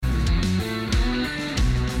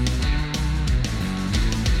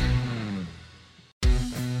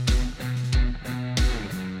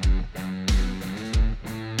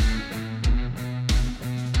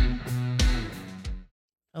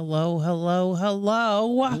Hello, hello, hello.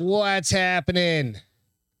 What's happening?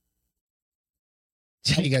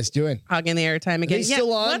 How you guys doing? Hogging the airtime again. Are they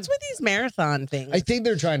still on? What's with these marathon things? I think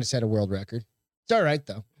they're trying to set a world record. It's all right,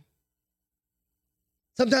 though.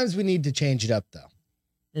 Sometimes we need to change it up, though.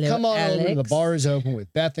 Hello, Come on Alex. over to The Bar is Open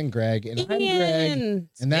with Beth and Greg. And I'm Greg. Ian.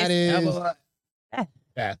 And that Space is Cowboy.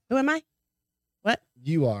 Beth. Who am I? What?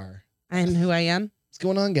 You are. I'm who I am. What's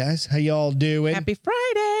going on, guys? How y'all doing? Happy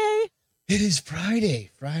Friday. It is Friday.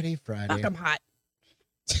 Friday. Fuck, I'm hot.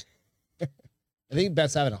 I think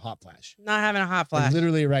Beth's having a hot flash. Not having a hot Like, flash.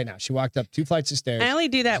 literally right now. She walked up 2 flights of stairs. I only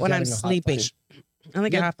do that She's when I'm having a hot sleeping. flash. I only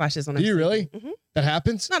get Yeah. hot flashes when Do I'm you sleeping. really? Mhm. That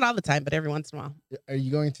happens? Not all the time, but every once in a while. Are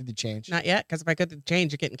you going through the change? Not yet, because if I go through the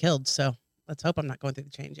change, you're getting killed. So let's hope I'm not going through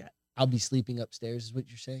the change yet. I'll be sleeping upstairs is what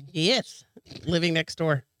you're saying? Yes. Living next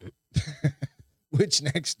door. Which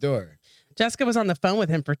next door? Jessica was on the phone with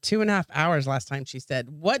him for 2.5 hours last time. She said,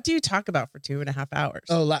 "What do you talk about for 2.5 hours?"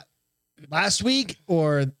 Oh, last week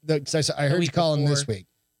or I heard you week call him this before. week.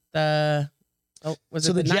 Was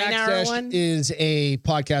So it the the Jack 9-hour Sesh one? is a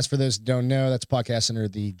podcast for those who don't know. That's a podcast under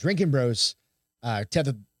the Drinking Bros,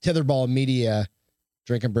 Tetherball Media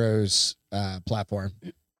Drinking Bros platform.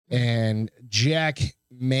 And Jack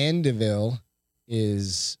Mandeville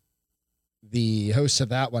is the host of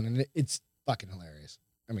that one. And it's fucking hilarious.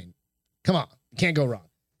 I mean, come on. You can't go wrong.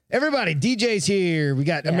 Everybody, DJ's here. We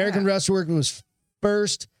got American Rustwork was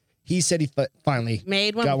first. He said he finally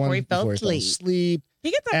Made one got before one he fell before asleep. asleep.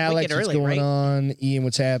 He gets up Alex, wicked what's early, going right? on? Ian,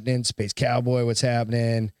 what's happening? Space Cowboy, what's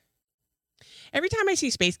happening? Every time I see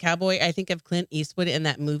Space Cowboy, I think of Clint Eastwood in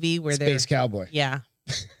that movie where Space Cowboy. Yeah.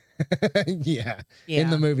 Yeah. Yeah. In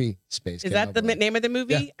the movie Space Is Cowboy. that the name of the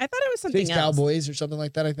movie? Yeah. I thought it was something Space else. Cowboys or something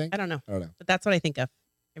like that, I think. I don't know. I don't know. But that's what I think of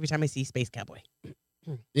every time I see Space Cowboy.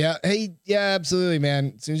 Yeah. Hey, yeah, absolutely,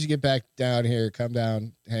 man. As soon as you get back down here, come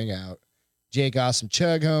down, hang out. Jake, awesome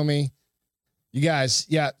chug, homie. You guys,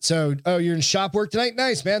 yeah. So, you're in shop work tonight?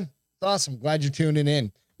 Nice, man. It's awesome. Glad you're tuning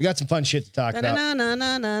in. We got some fun shit to talk about. Na na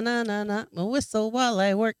na na na na na. Whistle while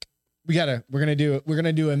I work. We're gonna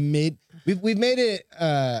do a mid. We've made it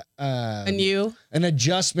an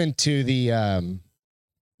adjustment to the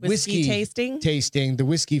whiskey tasting, the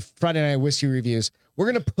whiskey Friday night whiskey reviews. We're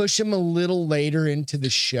gonna push them a little later into the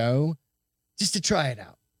show, just to try it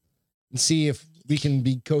out and see if we can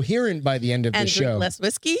be coherent by the end of the show. Drink less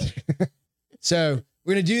whiskey. So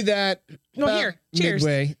we're gonna do that. Well, here, cheers.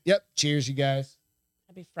 Midway. Yep. Cheers, you guys.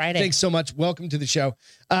 Happy Friday. Thanks so much. Welcome to the show.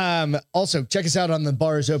 Also, check us out on The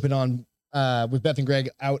Bar is Open on with Beth and Greg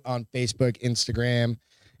out on Facebook, Instagram,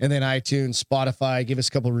 and then iTunes, Spotify. Give us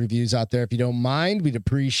a couple of reviews out there if you don't mind. We'd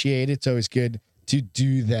appreciate it. It's always good to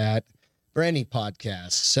do that for any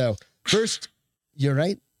podcast. So first, you're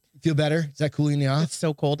right. Feel better? Is that cooling you off? It's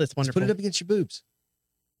so cold. It's wonderful. Put it up against your boobs.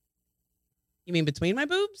 You mean between my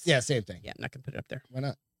boobs? Yeah, same thing. Yeah, I'm not gonna put it up there. Why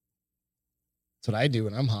not? That's what I do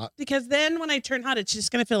when I'm hot. Because then when I turn hot, it's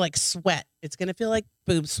just going to feel like sweat. It's going to feel like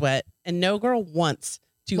boob sweat. And no girl wants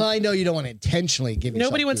to. Well, I know you don't want to intentionally give yourself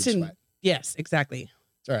Nobody wants boob to. sweat. Yes, exactly.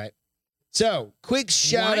 It's all right. So, quick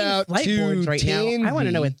shout Wine out flight to boards right Tansy. now. I want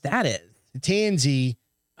to know what that is. Tansy,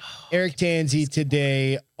 Eric Tansy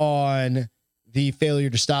today on the Failure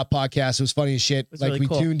to Stop podcast. It was funny as shit. Was Like really we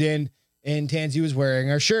cool. tuned in and Tansy was wearing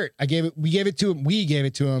our shirt. We gave it to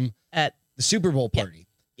him At the Super Bowl party.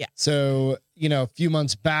 Yeah. So, a few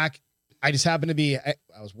months back, I just happened to be, I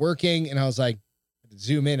was working and I was like,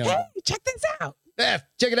 zoom in on hey, check this out. Beth,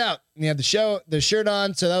 check it out. And he had the shirt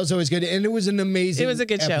on. So that was always good. And it was an amazing It was a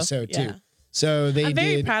good episode show. too. So I'm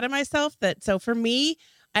very proud of myself so for me,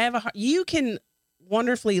 I have you can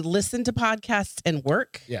wonderfully listen to podcasts and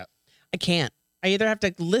work. Yeah. I can't. I either have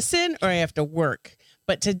to listen or I have to work.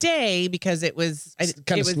 But today, because it was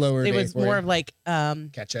slower, it was more you. of like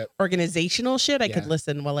Catch up. organizational shit. I could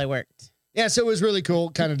listen while I worked. Yeah, so it was really cool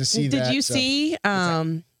kind of to see that. Did you see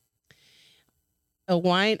a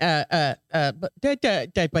wine a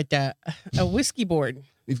whiskey board?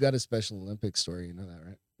 We've got a Special Olympics story, you know that,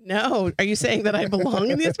 right? No, are you saying that I belong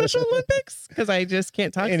in the Special Olympics? Because I just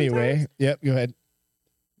can't talk. Anyway, sometimes? yep, go ahead.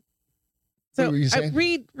 So What were you saying?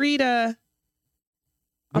 read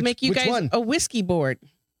I'll make you which guys one? a whiskey board.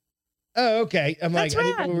 Oh, okay. I'm That's like, I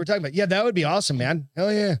didn't know what we were talking about. Yeah, that would be awesome, man. Hell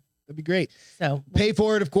yeah. That'd be great. So Pay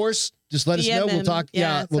for it, of course. Just let us know. We'll talk.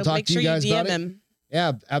 We'll talk to you guys about it.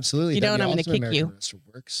 Yeah, absolutely. You don't, I'm going to kick you.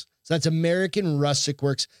 Works. So that's American Rustic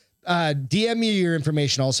Works. DM me your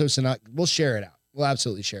information also. So we'll share it out. We'll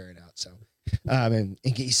absolutely share it out. So, and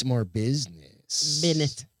get you some more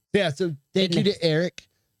business. Yeah. So thank you to Eric.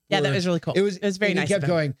 Yeah, that was really cool. It was very nice. He kept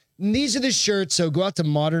going. These are the shirts. So go out to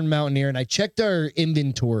Modern Mountaineer, and I checked our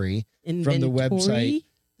inventory from the website.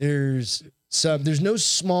 There's some. There's no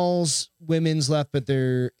smalls women's left, but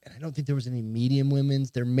I don't think there was any medium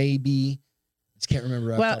women's. There may be. I just can't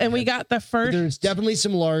remember. Well, and we got the first. There's definitely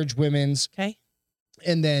some large women's. Okay.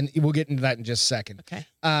 And then we'll get into that in just a second. Okay.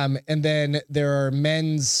 And then there are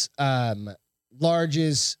men's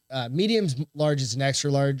larges, mediums, larges, and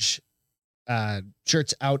extra large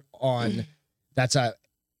shirts out on. That's I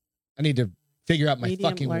need to figure out my Medium,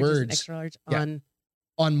 fucking larges, words. and extra large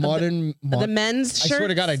On modern. the men's shirts. I swear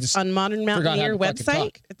to God, I just on Modern Mountaineer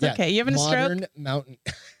website. It's okay. You having a stroke? Modern Mountain.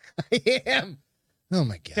 I am. Oh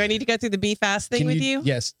my God. Do I need to go through the be fast thing with you?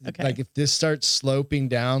 Yes. Okay. Like if this starts sloping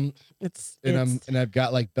down, I've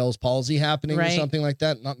got like Bell's palsy happening or something like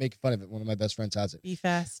that. Not making fun of it. One of my best friends has it. Be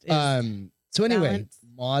fast. So anyway,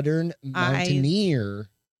 Modern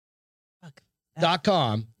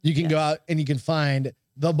Mountaineer.com. You can go out and you can find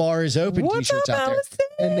the bar is open t-shirts out there.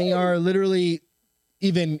 And they are literally,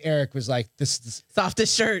 even Eric was like, this is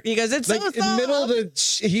softest shirt. He goes, it's like so soft. In the middle of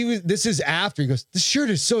this is after he goes, this shirt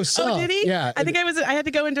is so soft. Oh, did he? Yeah. I think I had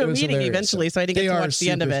to go into a meeting hilarious. eventually, so I didn't get to watch the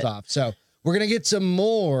end of it. Soft. So we're going to get some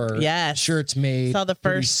more shirts made. Saw the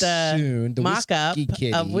first soon. The mock-up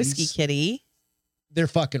of Whiskey Kitty. They're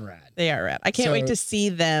fucking rad. They are rad. I can't wait to see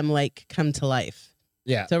them like come to life.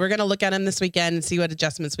 Yeah. So we're going to look at them this weekend and see what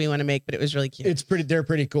adjustments we want to make, but it was really cute. They're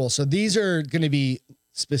pretty cool. So these are going to be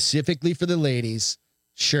specifically for the ladies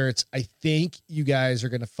shirts. I think you guys are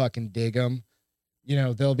going to fucking dig them. You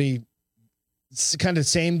know, they'll be kind of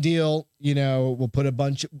same deal. You know, we'll put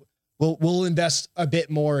we'll invest a bit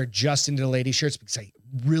more just into the lady shirts because I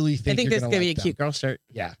really think this is going to be a them. cute girl shirt.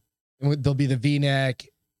 Yeah. And there'll be the V-neck.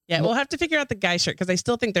 Yeah, we'll have to figure out the guy shirt because I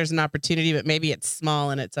still think there's an opportunity, but maybe it's small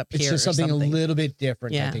and it's up here. It's just something a little bit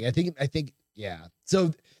different. Yeah. I think. Yeah.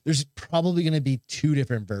 So there's probably going to be 2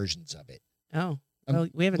 different versions of it. Oh, well,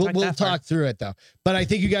 we haven't. We'll talk through it though. But I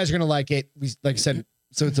think you guys are going to like it. Like I said,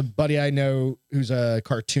 so it's a buddy I know who's a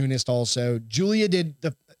cartoonist also. Julia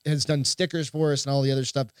has done stickers for us and all the other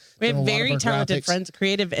stuff. We have very talented friends,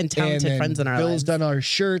 creative and talented friends in our lives. Bill's done our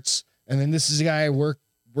shirts, and then this is a guy I work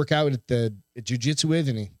out at jiu-jitsu with,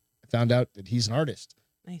 and I found out that he's an artist.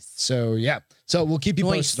 Nice. So yeah. So we'll keep you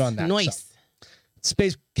posted on that. Nice. So,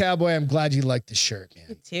 Space Cowboy, I'm glad you like the shirt, man.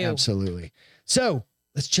 Me too. Absolutely. So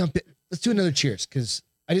let's jump in. Let's do another cheers because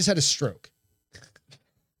I just had a stroke.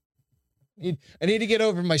 I need to get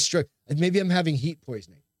over my stroke. And maybe I'm having heat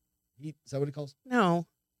poisoning. Heat, is that what it calls? No.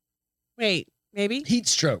 Wait, maybe? Heat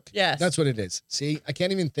stroke. Yes. That's what it is. See, I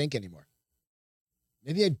can't even think anymore.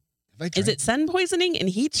 Maybe have I tried? Is it sun poisoning and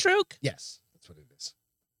heat stroke? Yes, that's what it is.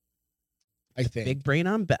 I think. Big brain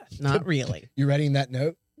on Beth. Not really. You writing that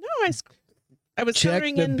note? No, I was Check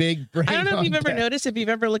coloring the in. big brain. I don't know if you've ever Beth. noticed, if you've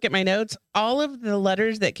ever looked at my notes, all of the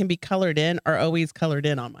letters that can be colored in are always colored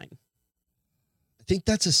in on mine. I think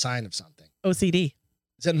that's a sign of something. OCD.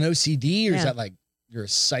 Is that an OCD or is Yeah. that like you're a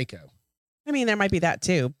psycho? I mean, there might be that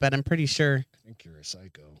too, but I'm pretty sure. I think you're a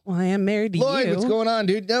psycho. Well, I am married to Lloyd, you. what's going on,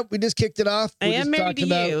 dude? Nope, we just kicked it off. I am married to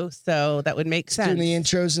you, so that would make sense. Doing the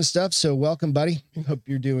intros and stuff. So welcome, buddy. Hope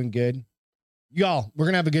you're doing good. Y'all, we're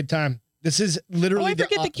gonna have a good time. This is literally. Oh, I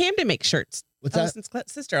forget that Camden makes shirts. What's that? Allison's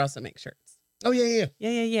sister also makes shirts. Oh yeah.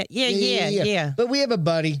 Yeah. But we have a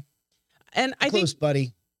buddy, And I close think,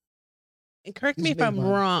 buddy. and correct He's me if made I'm mine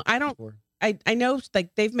wrong. I don't. before. I know like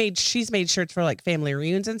she's made shirts for like family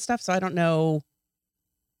reunions and stuff. So I don't know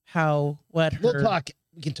what her. We'll talk.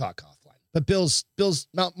 We can talk offline. But Bill's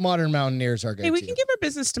Modern Mountaineers are good. Hey, we too. can give our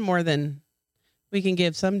business to more than we can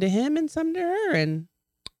give some to him and some to her, and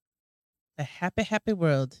a happy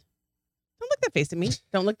world. Don't look that face at me.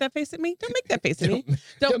 Don't look that face at me. Don't make that face at me.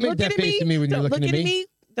 Don't make that face at me when you're looking at me.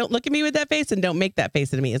 Don't look at me with that face, and don't make that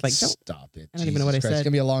face at me. It's like, don't Stop it. I don't even know what I Jesus Christ. said. It's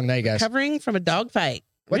gonna be a long night, guys. Recovering from a dog fight.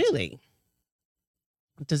 What? Really?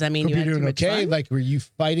 Does that mean Hope you you're had too doing much okay? fun? Like, were you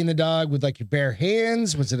fighting the dog with like your bare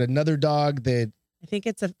hands? Was it another dog that? I think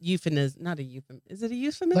it's a euphemism. Not a euphemism. Is it a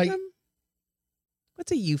euphemism? Like-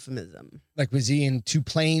 What's a euphemism? Like, was he in 2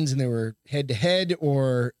 planes and they were head to head?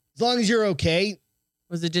 Or as long as you're okay,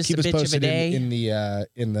 Was it just keep a us bitch of a posted day? in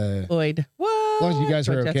the. Lloyd. What? As long as you guys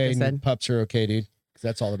What are okay Jessica and your said. pups are okay, dude, because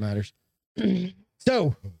that's all that matters.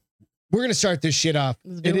 So we're gonna start this shit off.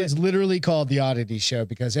 Let's do It it. is literally called the Oddities Show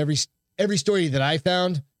because every story that I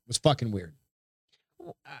found was fucking weird.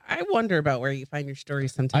 I wonder about where you find your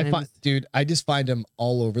stories sometimes. I just find them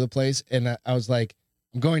all over the place, and I was like,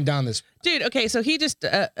 I'm going down this. Dude, okay, so he just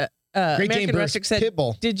Great Dane American versus Rustic said,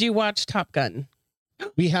 Pitbull. did you watch Top Gun?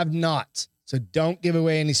 We have not, so don't give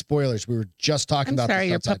away any spoilers. We were just talking I'm about. sorry, this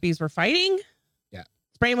your outside. puppies were fighting? Yeah.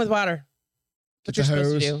 Spray them with water. Get What you're the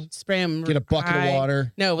supposed to hose, do. Spray them. Get a bucket of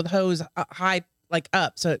water. No, with a hose high, like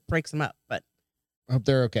up, so it breaks them up. But I hope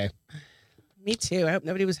they're okay. me too. I hope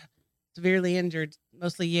nobody was severely injured,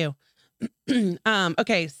 mostly you.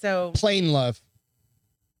 Okay, so Plain love.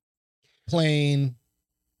 Plain.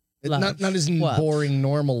 Love. Not as in Love. boring,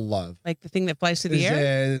 normal love. like the thing that flies through the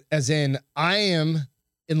air. As in, I am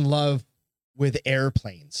in love with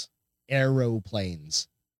airplanes. Aeroplanes.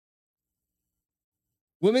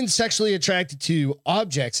 Women sexually attracted to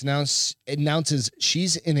objects announces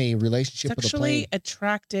she's in a relationship with a plane. Sexually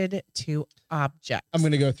attracted to objects. I'm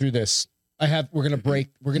going to go through this. We're going to break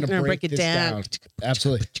break it this down.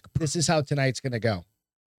 Absolutely. This is how tonight's going to go.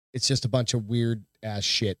 It's just a bunch of weird ass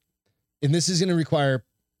shit. And this is going to require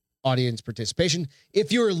audience participation.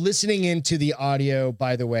 If you're listening into the audio,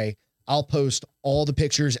 by the way, I'll post all the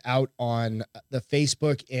pictures out on the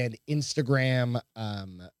Facebook and Instagram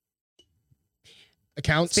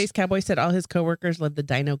accounts. Space Cowboy said all his coworkers love the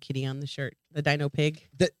Dino Kitty on the shirt. The Dino Pig.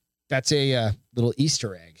 That's a little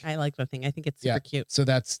Easter egg. I like the thing. I think it's super cute. So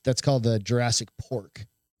that's called the Jurassic Pork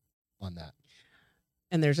on that.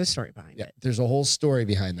 And there's a story behind it. There's a whole story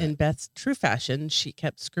behind that. In Beth's true fashion, she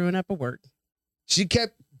kept screwing up a word.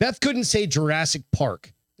 Beth couldn't say Jurassic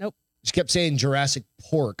Park. Nope. She kept saying Jurassic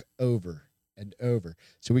Pork over and over.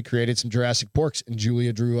 So we created some Jurassic Porks and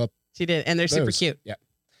Julia drew up. She did. And they're super cute. Yeah.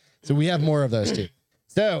 So we have more of those too.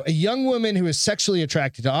 So a young woman who is sexually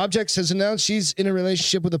attracted to objects has announced she's in a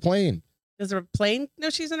relationship with a plane. Does a plane know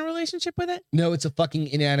she's in a relationship with it? No, it's a fucking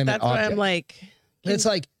inanimate object. That's why I'm like. It's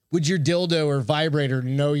like, would your dildo or vibrator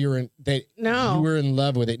know you were in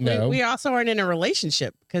love with it? No. We also aren't in a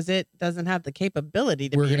relationship because it doesn't have the capability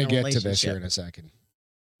to We're be in a going to get relationship. to this here in a second.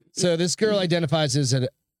 So this girl identifies as an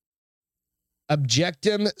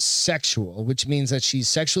objectum sexual, which means that she's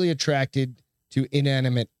sexually attracted to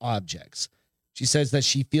inanimate objects. She says that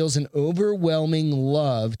she feels an overwhelming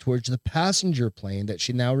love towards the passenger plane that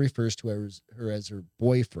she now refers to as her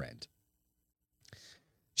boyfriend.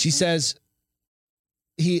 She says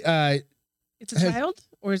it's a child,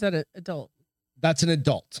 or is that an adult? That's an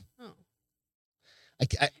adult. Oh.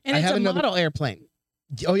 I have a model airplane.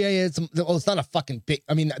 Oh, yeah. It's not a fucking big.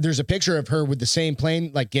 I mean, there's a picture of her with the same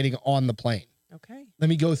plane, like getting on the plane. Okay. Let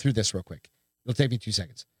me go through this real quick. It'll take me 2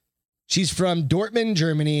 seconds. She's from Dortmund,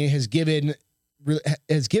 Germany, has given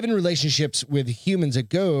relationships with humans a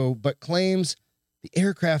go, but claims the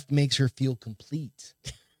aircraft makes her feel complete.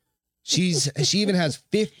 She even has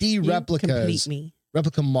 50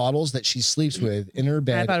 replica models that she sleeps with in her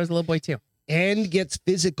bed. I thought it was a little boy too. And gets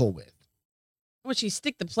physical with. Would she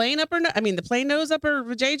stick the plane up her? The plane nose up her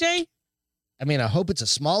JJ? I mean, I hope it's a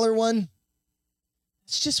smaller one.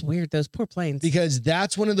 It's just weird, those poor planes. Because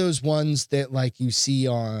that's one of those ones that like you see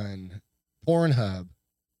on Pornhub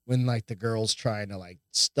when like the girl's trying to like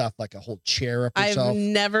stuff like a whole chair up herself. I've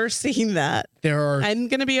never seen that. I'm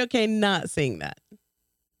going to be okay not seeing that.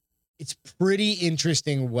 It's pretty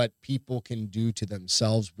interesting what people can do to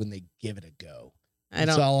themselves when they give it a go. I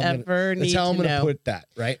don't ever need to know. That's how I'm going to put that,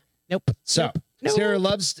 right? Nope. So Sarah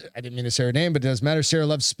loves, I didn't mean to say her name, but it doesn't matter. Sarah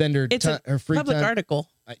loves to spend her free public time. Article.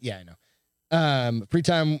 Yeah, I know. Free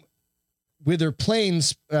time with her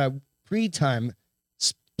planes,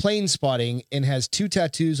 plane spotting, and has 2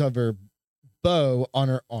 tattoos of her bow on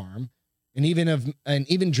her arm, and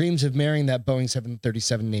even dreams of marrying that Boeing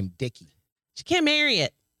 737 named Dickie. She can't marry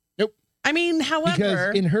it. Nope. I mean, however,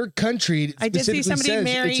 because in her country, I did see somebody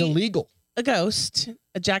marry it's illegal. A ghost,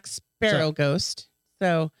 a Jack Sparrow ghost.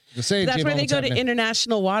 So that's where they go to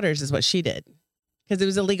international waters, is what she did. Because it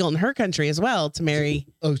was illegal in her country as well to marry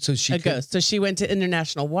a ghost. So she went to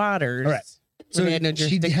international waters. All right. So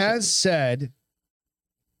she has said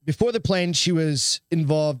before the plane, she was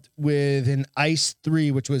involved with an ICE 3,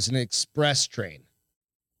 which was an express train.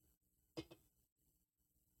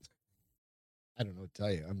 I don't know what to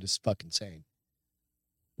tell you. I'm just fucking saying.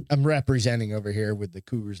 I'm representing over here with the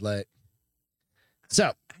Cougars Light.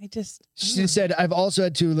 So she said, I've also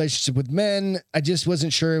had 2 relationships with men. I just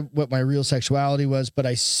wasn't sure what my real sexuality was, but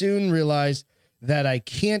I soon realized that I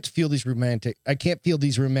can't feel these romantic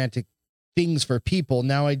things for people.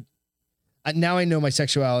 Now I know my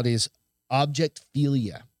sexuality is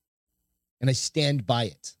objectphilia, and I stand by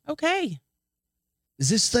it. Okay. Is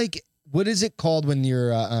this like, what is it called when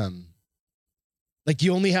you're like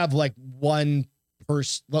you only have like one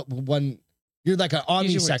person, you're like an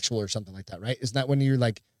omnisexual or something like that, right? Isn't that when you're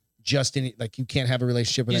like just in like you can't have a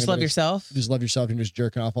relationship with anybody? Love yourself? You just love yourself and you're just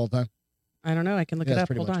jerking off all the time? I don't know. I can look it up.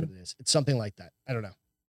 Hold on. What it is. It's something like that. I don't know.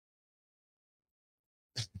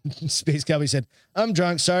 Space Cowboy said, I'm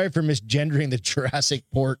drunk. Sorry for misgendering the Jurassic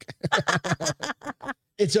Pork.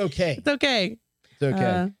 It's okay. It's okay. It's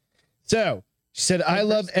okay. So she said, I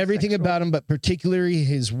love everything about him, but particularly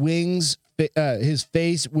his wings, his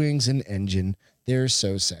face, wings, and engine. They're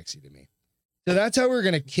so sexy to me. So that's how we're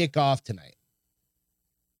going to kick off tonight.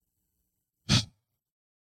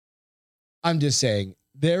 I'm just saying,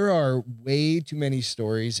 there are way too many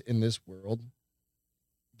stories in this world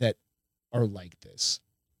that are like this.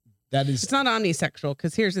 That is, it's not omnisexual,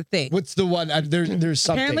 because here's the thing. What's the one? There's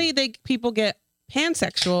something. Apparently, people get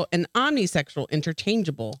pansexual and omnisexual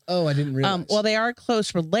interchangeable. Oh, I didn't realize. While they are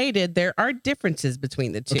close related, there are differences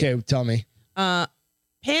between the two. Okay, tell me.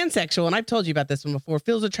 Pansexual, and I've told you about this one before,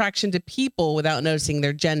 feels attraction to people without noticing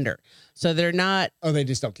their gender. So they're not. Oh, they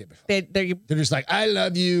just don't give a fuck. They're just like, I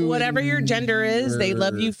love you. Whatever your gender is, they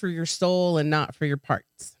love you for your soul and not for your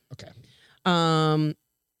parts. Okay. Omnisexual.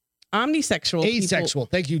 Asexual.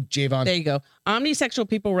 Thank you, Javon. There you go. Omnisexual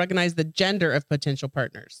people recognize the gender of potential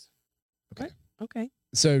partners. Okay.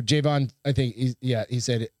 So Javon, I think, he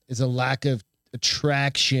said is a lack of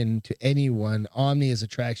attraction to anyone. Omni is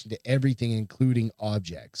attraction to everything, including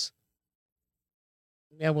objects.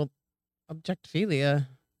 Yeah, well, objectophilia.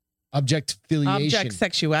 Objectfiliation. Object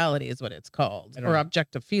sexuality is what it's called. Or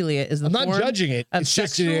objectophilia is the I'm not judging it. Of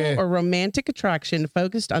sexual or romantic attraction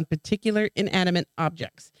focused on particular inanimate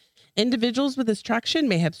objects. Individuals with this attraction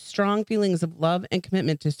may have strong feelings of love and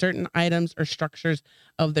commitment to certain items or structures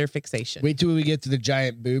of their fixation. Wait till we get to the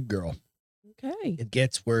giant boob girl. Okay. It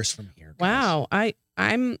gets worse from here. Guys. Wow. I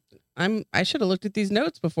should have looked at these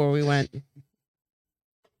notes before we went.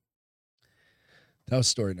 That was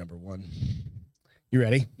story number 1. You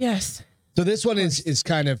ready? Yes. So this one is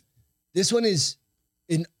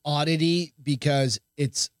an oddity because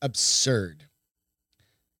it's absurd.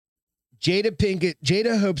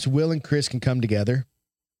 Jada hopes Will and Chris can come together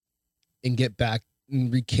and get back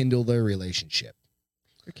and rekindle their relationship.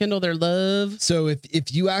 Rekindle their love. So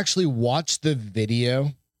if you actually watch the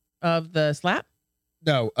video of the slap?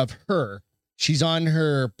 No, of her. She's on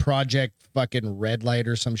her Project fucking Red Light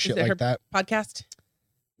or some shit like that. Podcast?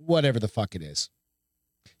 Whatever the fuck it is.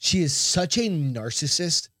 She is such a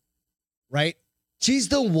narcissist, right? She's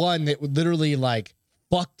the one that would literally like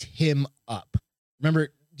fucked him up. Do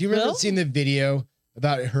you remember seeing the video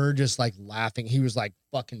about her just like laughing? He was like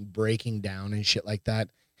fucking breaking down and shit like that.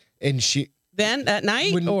 And she then that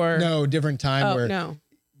night no, different time where no.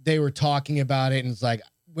 They were talking about it, and it's like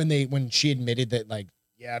when she admitted that like,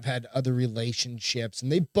 yeah, I've had other relationships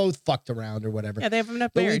and they both fucked around or whatever. Yeah, they have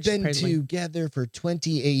enough but marriage. We've been together for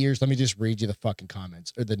 28 years. Let me just read you the fucking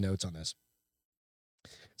comments or the notes on this.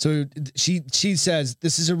 So she says,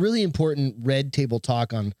 this is a really important red table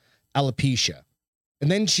talk on alopecia.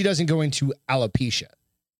 And then she doesn't go into alopecia.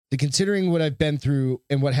 Considering what I've been through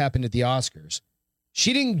and what happened at the Oscars,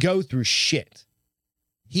 she didn't go through shit.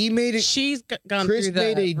 He made it. She's gone Chris through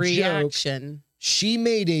the made a reaction. Joke. She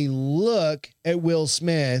made a look at Will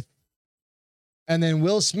Smith, and then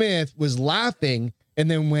Will Smith was laughing and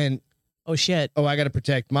then went, oh shit. Oh, I got to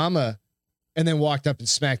protect mama. And then walked up and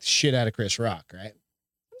smacked the shit out of Chris Rock, right?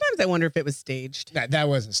 Sometimes I wonder if it was staged. That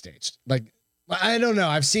wasn't staged. Like, I don't know.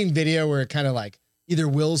 I've seen video where it kind of like either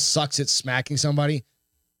Will sucks at smacking somebody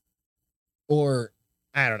or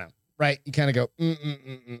I don't know, right? You kind of go,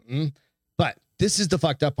 But this is the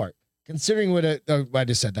fucked up part. Considering what I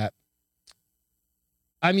just said that.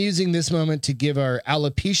 I'm using this moment to give our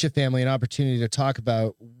alopecia family an opportunity to talk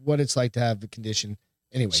about what it's like to have the condition.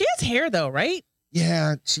 Anyway. She has hair though, right?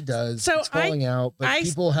 Yeah, she does. So it's falling out, but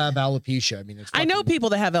people have alopecia. I mean, I know people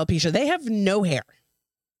that have alopecia. They have no hair.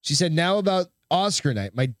 She said, now about Oscar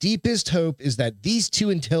night, my deepest hope is that these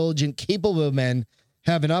two intelligent, capable men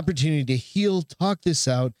have an opportunity to heal, talk this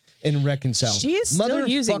out, and reconcile. She is still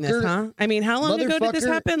using this, huh? I mean, how long ago did this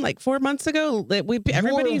happen? Like 4 months ago?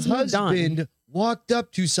 Everybody's moved on. Your husband walked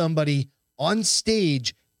up to somebody on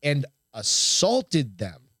stage and assaulted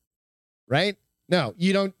them, right? No,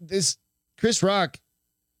 you don't. This Chris Rock,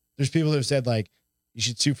 there's people who have said like, you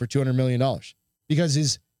should sue for $200 million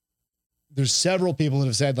because there's several people that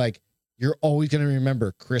have said like, you're always going to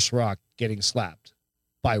remember Chris Rock getting slapped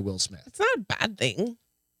by Will Smith. It's not a bad thing.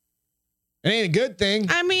 It ain't a good thing.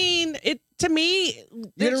 I mean, to me,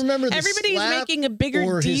 you gotta remember everybody's making a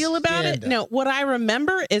bigger deal about it. No, what I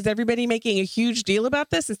remember is everybody making a huge deal about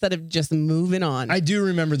this instead of just moving on. I do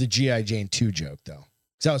remember the G.I. Jane 2 joke though,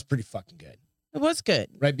 because that was pretty fucking good. It was good.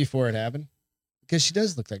 Right before it happened. Because she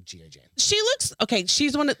does look like G.I. Jane. She looks okay.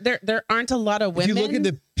 She's one of there aren't a lot of women. If you look at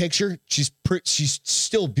the picture, she's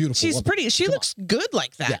still beautiful. She's pretty. She looks good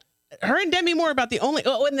like that. Yeah. Her and Demi Moore about the only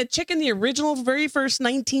and the chick in the original very first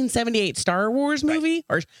 1978 Star Wars movie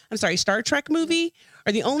Star Trek movie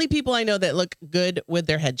are the only people I know that look good with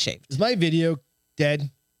their head shaved. Is my video dead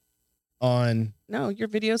on? No, your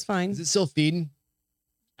video's fine. Is it still feeding?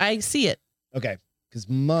 I see it. Okay, because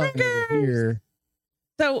mine over here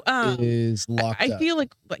is locked up. I feel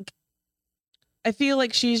like I feel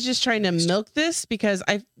like she's just trying to milk this because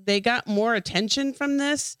they got more attention from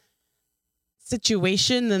this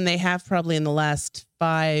situation than they have probably in the last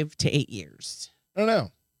 5 to 8 years. I don't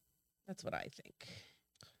know. That's what I think.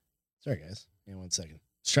 Sorry, guys. Hang on 1 second.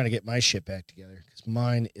 Just trying to get my shit back together because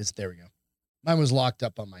mine is, there we go. Mine was locked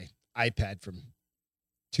up on my iPad from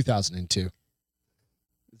 2002. Is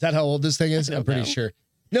that how old this thing is? I'm pretty sure.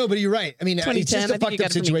 No, but you're right. I mean, it's just a fucked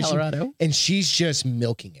up situation. And she's just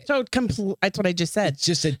milking it. So that's what I just said. It's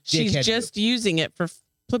just a dickhead. She's just using it for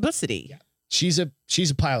publicity. Yeah. She's a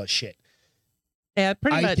pile of shit. Yeah,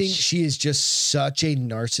 pretty much. I think she is just such a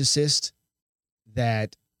narcissist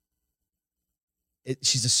that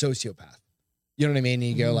she's a sociopath. You know what I mean?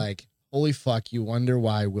 And you go like, holy fuck, you wonder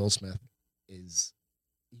why Will Smith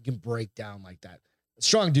he can break down like that. A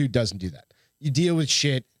strong dude doesn't do that. You deal with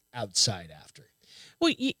shit outside after.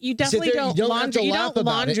 Well, you definitely don't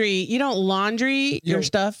laundry your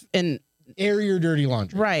stuff and air your dirty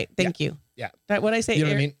laundry. Right. Thank you. Yeah. That what I say, you know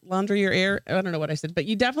what I mean? Laundry your air. I don't know what I said, but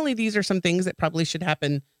these are some things that probably should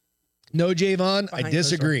happen. No, Javon, I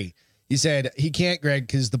disagree. He said he can't, Greg,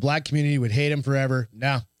 because the black community would hate him forever.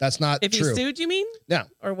 No, that's not true. If he sued, you mean? No.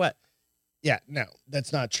 Or what? Yeah, no,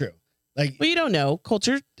 that's not true. Like, well, you don't know.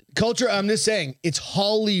 Culture, I'm just saying, it's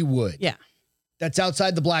Hollywood. Yeah. That's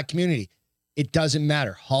outside the black community. It doesn't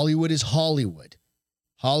matter. Hollywood is Hollywood.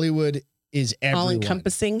 Hollywood is everyone.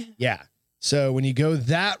 All-encompassing. Yeah. So when you go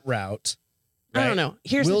that route, right, I don't know.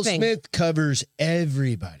 Here's Will the thing. Smith covers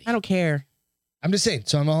everybody. I don't care. I'm just saying.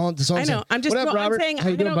 So I'm all. That's all I'm saying. I'm just. What up, Robert? I'm saying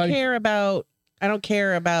I don't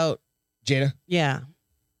care about Jada. Yeah.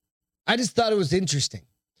 I just thought it was interesting.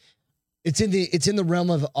 It's in the realm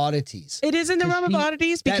of oddities. It is in the realm of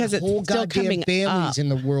oddities because it's still coming families up. In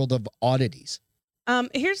the world of oddities.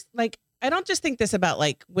 Here's like, I don't just think this about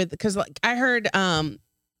like because like I heard I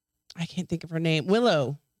can't think of her name.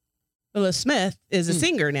 Willow Smith is a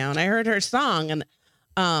singer now, and I heard her song, and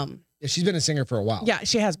yeah, she's been a singer for a while. Yeah,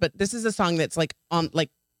 she has, but this is a song that's like on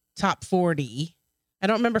like top 40. I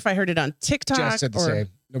don't remember if I heard it on TikTok. Jess said the same.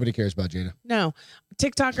 Nobody cares about Jada. No,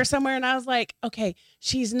 TikTok or somewhere, and I was like, okay,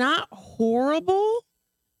 she's not horrible,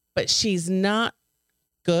 but she's not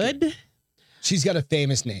good. She's got a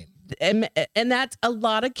famous name. And that's a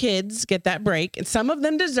lot of kids get that break, and some of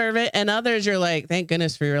them deserve it, and others you're like, thank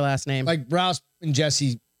goodness for your last name. Like Ross and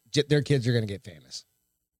Jesse, their kids are going to get famous.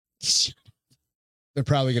 They're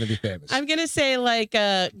probably going to be famous. I'm going to say like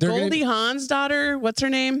Goldie Hawn's daughter. What's her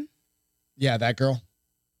name? Yeah, that girl.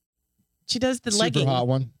 She does the leggings. Super hot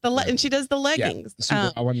one. And she does the leggings. Yeah, the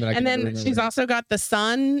super hot one that I and then remember. She's also got the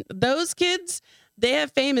son. Those kids, they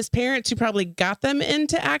have famous parents who probably got them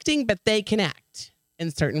into acting, but they can act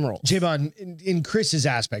in certain roles. Javon, in Chris's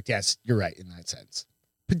aspect, yes, you're right in that sense.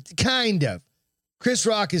 But kind of. Chris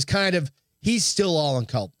Rock is kind of, he's still all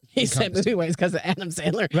encompassing. He said movie ways because of Adam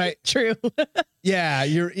Sandler. Right. True. Yeah,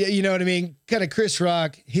 you know what I mean? Kind of Chris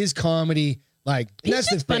Rock, his comedy, like he's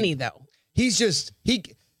just funny though. He's just he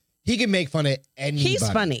can make fun of anybody. He's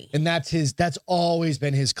funny. And that's always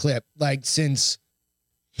been his clip. Like since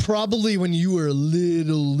probably when you were a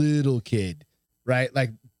little kid, right?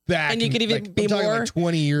 Like back. And you could even be more like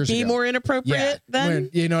 20 years ago. Be more inappropriate then.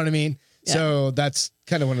 You know what I mean? Yeah. So that's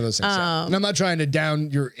kind of one of those things. And I'm not trying to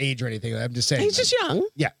down your age or anything. I'm just saying he's just young.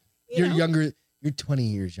 Yeah. You're younger. You're 20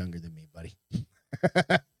 years younger than me, buddy.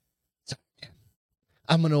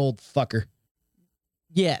 I'm an old fucker.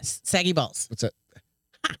 Yes. Saggy balls. What's that?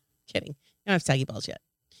 Kidding. You don't have saggy balls yet.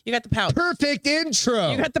 You got the pouch. Perfect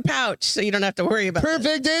intro. You got the pouch, so you don't have to worry about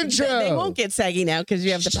Perfect intro. They won't get saggy now because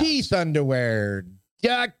you have the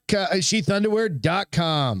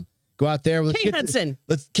Sheathunderwear.com. Go out there. Kate Hudson.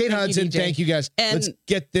 Kate Hudson. Thank you guys. And let's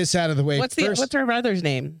get this out of the way. What's her brother's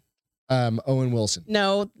name? Owen Wilson.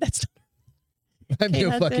 No, that's not. I have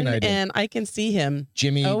no fucking idea. And I can see him.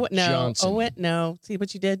 Jimmy Johnson. No. See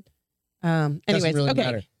what you did? Anyways, doesn't really okay.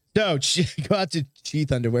 matter. So go out to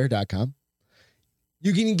sheathunderwear.com.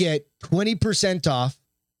 You can get 20% off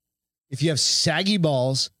if you have saggy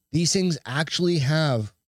balls. These things actually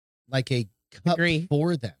have like a cup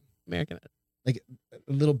for them. American. Like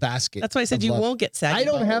a little basket. That's why I said you won't get saggy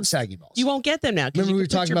balls. I don't have saggy balls. You won't get them now. Remember we were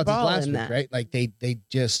talking about this last week, right? Like they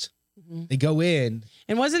just they go in.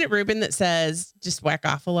 And wasn't it Ruben that says just whack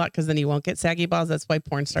off a lot because then you won't get saggy balls? That's why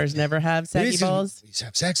porn stars never have saggy balls. We used to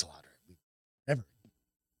have sex a lot. Never.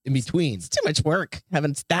 In between. It's too much work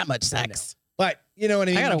having that much sex. But you know what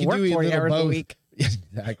I mean? I got to work 40 hours a week. Yeah,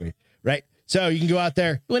 exactly. Right. So you can go out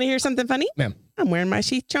there. You want to hear something funny? Ma'am. I'm wearing my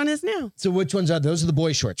Sheath Jonas now. So which ones are those? Are the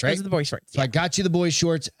boy shorts, right? Those are the boy shorts. So I got you the boy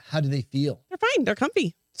shorts. How do they feel? They're fine. They're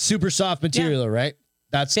comfy. Super soft material, right?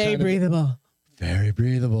 That's very breathable. Very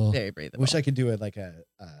breathable. Very breathable. Wish I could do it like a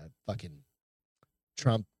fucking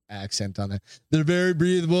Trump accent on it. They're very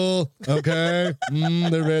breathable. Okay.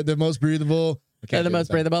 They're the most breathable. They're the most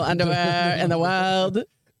breathable underwear in the world.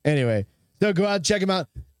 Anyway, so go out and check them out.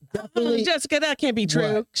 Jessica, that can't be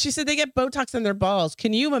true. What? She said they get Botox in their balls.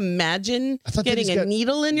 Can you imagine getting a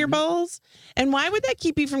needle in your balls? And why would that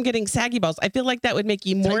keep you from getting saggy balls? I feel like that would make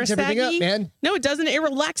you more saggy. Up, man. No, it doesn't. It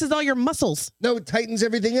relaxes all your muscles. No, it tightens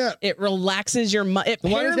everything up. It relaxes your Why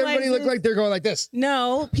does everybody look like they're going like this?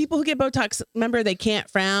 No, people who get Botox, remember, they can't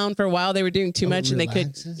frown for a while. They were doing too much, and they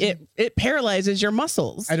could. It paralyzes your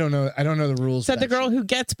muscles. I don't know the rules. Said the girl who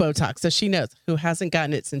gets Botox, so she knows. Who hasn't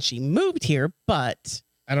gotten it since she moved here, but.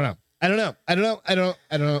 I don't know.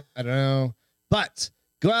 But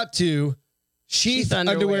go out to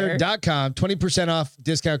sheathunderwear.com, 20% off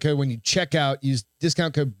discount code when you check out. Use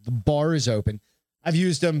discount code The Bar Is Open. I've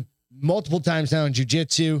used them multiple times now in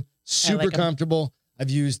jiu-jitsu. Super comfortable. I've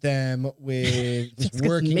used them with just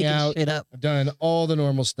working out. I've done all the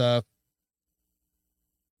normal stuff.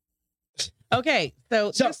 Okay,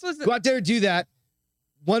 so this was go out there, do that.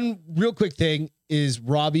 One real quick thing is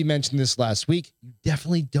Robbie mentioned this last week. You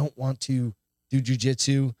definitely don't want to do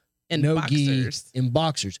jiu-jitsu in boxers. In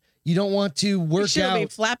boxers. You don't want to work out. Be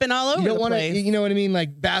flapping all over the place. You know what I mean?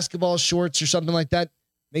 Like basketball shorts or something like that.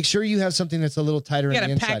 Make sure you have something that's a little tighter on the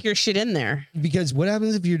inside. You gotta pack your shit in there. Because what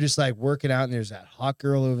happens if you're just like working out and there's that hot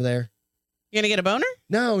girl over there? You're gonna get a boner?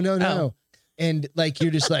 No. And like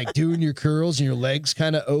you're just like doing your curls and your legs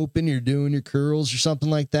kind of open. You're doing your curls or something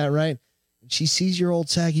like that, right? And she sees your old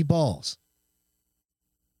saggy balls.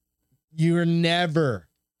 You're never,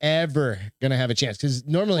 ever gonna have a chance because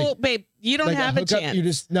normally, well, babe, you don't have a chance. You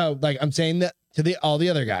just I'm saying that to all the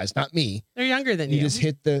other guys, not me. They're younger than you. You just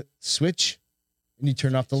hit the switch and you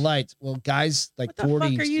turn off the lights. Well, guys like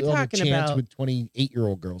 40 still have a chance with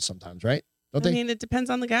 28-year-old girls sometimes, right? Don't they? I mean, it depends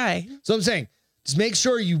on the guy. So I'm saying, just make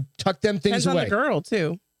sure you tuck them things away. Depends on the girl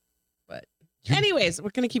too. But anyways, we're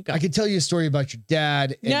gonna keep going. I could tell you a story about your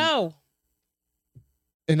dad. No.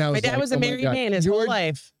 And my dad was a married man his whole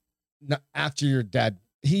life. Not after your dad,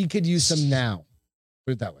 he could use some now.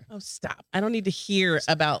 Put it that way. Oh, stop. I don't need to hear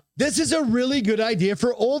about. This is a really good idea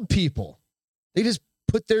for old people. They just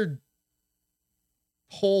put their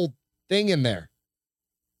whole thing in there.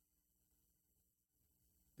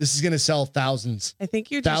 This is going to sell thousands. I think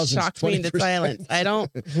you just shocked me into silence. I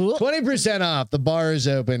don't. 20% off. The bar is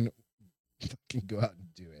open. Fucking go out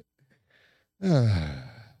and do it.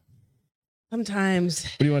 Sometimes.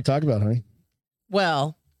 What do you want to talk about, honey?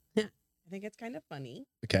 Well, I think it's kind of funny.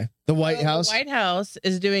 Okay. The White House. The White House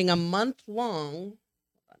is doing a month-long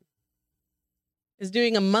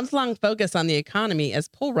focus on the economy as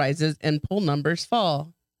poll rises and poll numbers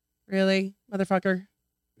fall. Really, motherfucker?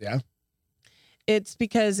 Yeah. It's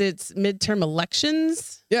because it's midterm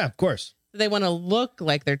elections. Yeah, of course. They want to look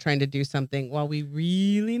like they're trying to do something while we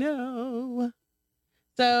really know.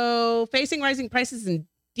 So, facing rising prices and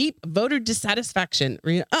deep voter dissatisfaction.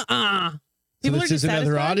 People so this is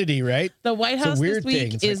another oddity, right? The White House this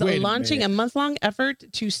week is launching a month-long effort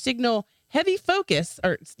to signal heavy focus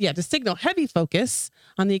on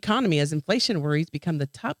the economy as inflation worries become the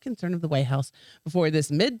top concern of the White House before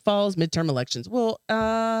this mid-fall's midterm elections. Well,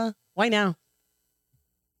 why now?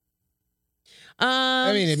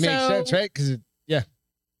 I mean, it makes sense, right? Because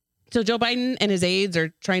So Joe Biden and his aides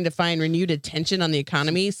are trying to find renewed attention on the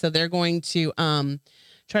economy. So they're going to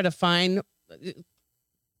trying to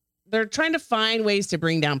find ways to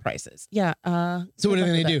bring down prices. Yeah. So what are they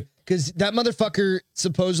going to do? Because that motherfucker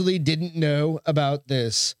supposedly didn't know about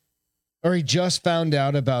this, or he just found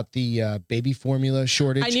out about the baby formula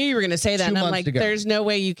shortage. I knew you were going to say that. And I'm like, there's no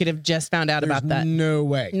way you could have just found out about that. No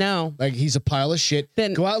way. No. Like, he's a pile of shit.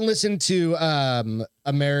 Then go out and listen to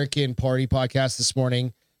American Party podcast this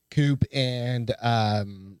morning. Coop and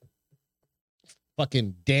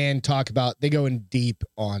fucking Dan talk about, they go in deep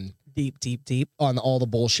on all the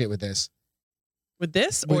bullshit with this. With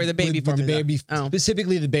this or the baby formula?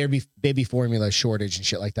 Specifically the baby formula shortage and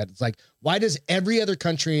shit like that. It's like, why does every other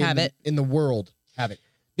country in the world have it?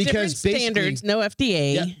 Because different standards, no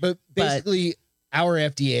FDA. Yeah, but basically our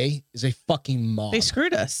FDA is a fucking mob. They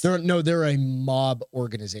screwed us. They're a mob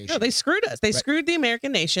organization. No, they screwed us. They screwed the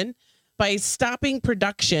American nation by stopping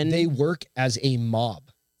production. They work as a mob.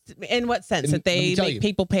 In what sense? That they make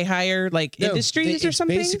people pay higher, industries or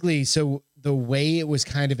something? Basically, so the way it was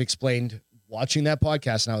kind of explained watching that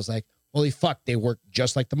podcast, and I was like, holy fuck, they work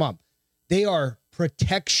just like the mob. They are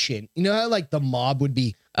protection. You know how like the mob would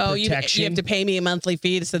be protection? You have to pay me a monthly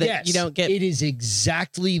fee so that you don't get... It is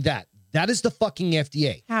exactly that. That is the fucking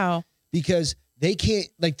FDA. How? Because they can't,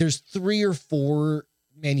 like, there's 3 or 4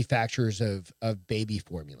 manufacturers of baby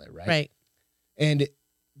formula, right? Right. And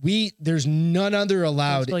there's none other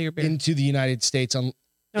allowed into the United States. No,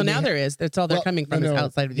 now there is. That's all they're coming from is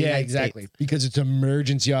outside of the United States. Yeah, exactly. Because it's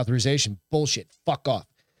emergency authorization. Bullshit. Fuck off.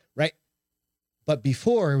 Right? But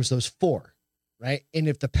before, it was those 4. Right? And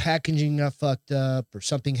if the packaging got fucked up or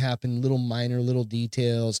something happened, little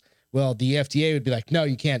details, well, the FDA would be like, no,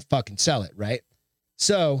 you can't fucking sell it. Right?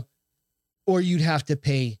 So, or you'd have to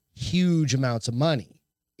pay huge amounts of money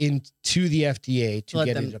into the FDA to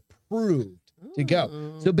get it approved to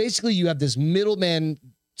go. So basically, you have this middleman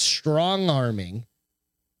strong-arming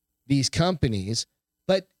these companies,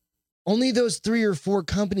 but only those 3 or 4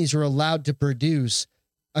 companies are allowed to produce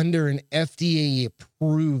under an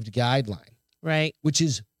FDA-approved guideline. Right. Which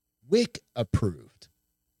is WIC approved,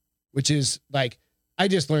 which is like, I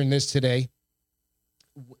just learned this today.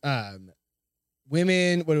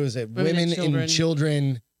 Women, what was it? Women and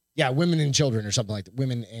children. Yeah, women and children or something like that.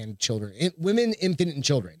 Women and children. Women, infant, and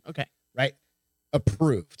children. Okay. Right?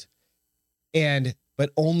 Approved. But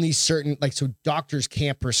only certain, like, so doctors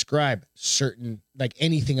can't prescribe certain, like,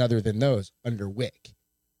 anything other than those under WIC.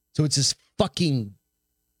 So it's this fucking,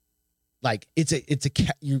 like,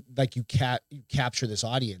 you capture this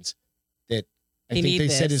audience that I think they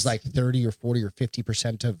said is like 30 or 40 or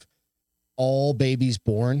 50% of all babies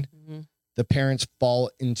born. Mm-hmm. The parents fall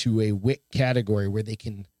into a WIC category where they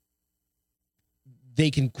can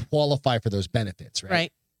qualify for those benefits, right?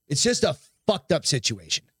 Right. It's just a fucked up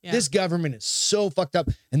situation. Yeah. This government is so fucked up,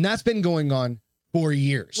 and that's been going on for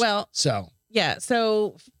years. Well,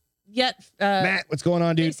 Matt, what's going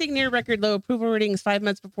on, dude? Facing near record low approval ratings 5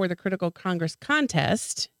 months before the critical Congress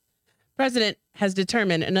contest, President has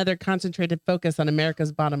determined another concentrated focus on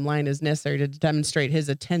America's bottom line is necessary to demonstrate his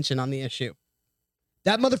attention on the issue.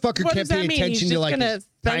 That motherfucker can't pay attention to like going to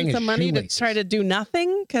spend some money to try to do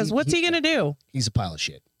nothing? Because what's he going to do? He's a pile of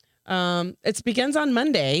shit. It begins on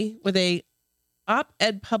Monday with a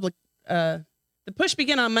op-ed public. The push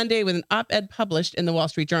began on Monday with an op-ed published in the Wall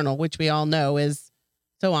Street Journal, which we all know is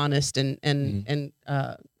so honest and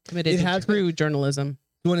committed to true journalism.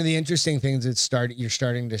 One of the interesting things you're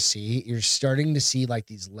starting to see like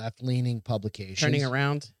these left-leaning publications turning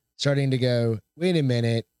around, starting to go, wait a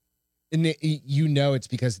minute. And it's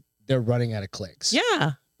because they're running out of clicks.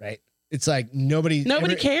 Yeah. Right. It's like nobody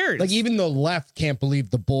cares. Like even the left can't believe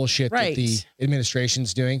the bullshit that the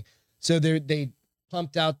administration's doing. So they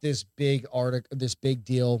pumped out this big article, this big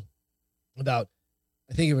deal about,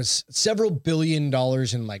 I think it was several $1 billion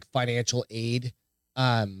in like financial aid,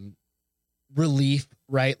 relief,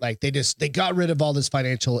 right? Like they got rid of all this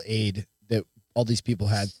financial aid that all these people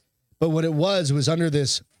had. But what it was under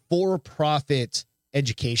this for-profit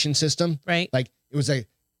education system, right? Like it was a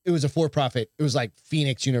for-profit. It was like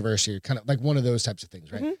Phoenix University, or kind of like one of those types of things,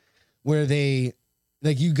 right? Mm-hmm. Where they,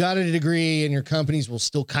 like, you got a degree and your companies will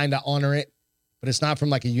still kind of honor it, but it's not from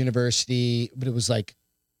like a university, but it was like,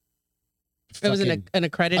 it was an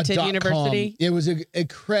accredited university. It was an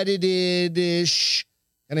accredited-ish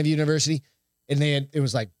kind of university, and it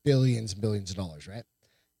was like billions and billions of dollars, right?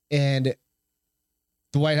 And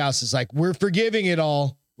the White House is like, we're forgiving it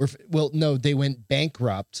all. No, they went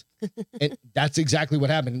bankrupt, and that's exactly what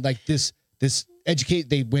happened. Like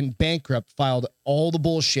they went bankrupt, filed all the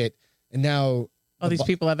bullshit, and now all these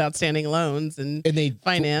people have outstanding loans and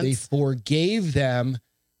they forgave them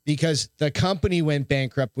because the company went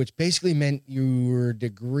bankrupt, which basically meant your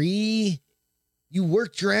degree, you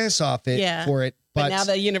worked your ass off for it. But now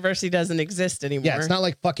the university doesn't exist anymore. Yeah, it's not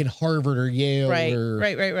like fucking Harvard or Yale.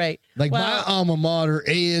 Right. Like my alma mater,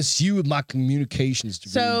 ASU, with my communications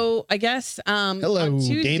degree. So I guess hello, on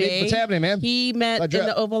Tuesday, David. What's happening, man? He met in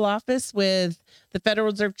the Oval Office with the Federal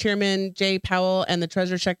Reserve Chairman Jay Powell and the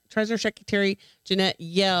Treasury Secretary Jeanette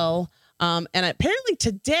Yellen. And apparently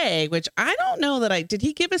today, which I don't know did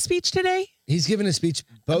he give a speech today? He's given a speech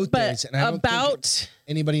both days, and I don't think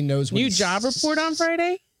anybody knows what new job report on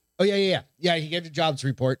Friday. Oh yeah. He gave a jobs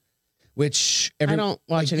report, which I don't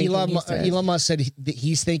watch anything. Elon Musk said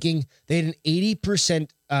he's thinking they had an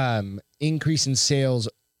 80% increase in sales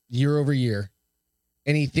year over year,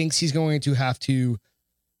 and he thinks he's going to have to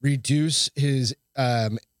reduce his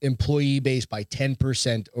employee base by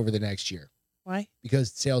 10% over the next year. Why?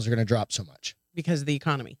 Because sales are going to drop so much. Because of the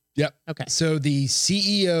economy. Yep. Okay. So the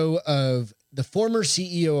former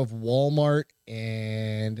CEO of Walmart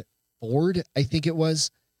and Ford, I think it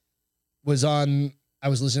was on. I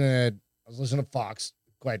was listening to Fox,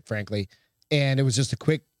 quite frankly, and it was just a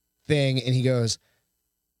quick thing. And he goes,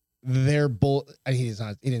 "They're He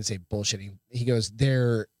didn't say bullshitting. He goes,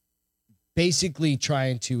 "They're basically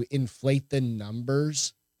trying to inflate the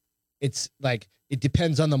numbers." It's like it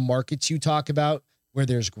depends on the markets you talk about where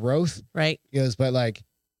there's growth, right? He goes, but like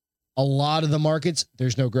a lot of the markets,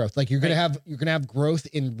 there's no growth. Like you're gonna have growth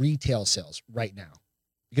in retail sales right now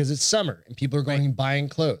because it's summer and people are going and buying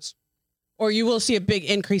clothes. Or you will see a big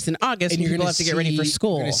increase in August and people have to get ready for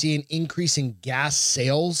school. You're going to see an increase in gas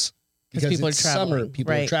sales because people it's summer.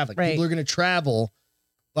 People are traveling. People are going to travel.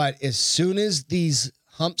 But as soon as these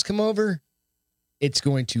humps come over, it's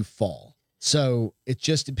going to fall. So it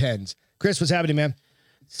just depends. Chris, what's happening, man?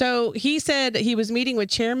 So he said he was meeting with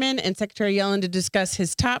Chairman and Secretary Yellen to discuss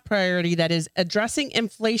his top priority, that is addressing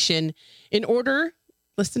inflation in order,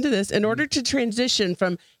 listen to this, in order to transition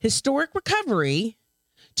from historic recovery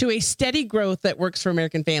to a steady growth that works for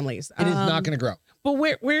American families. It is not going to grow. But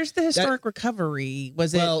where's the historic recovery?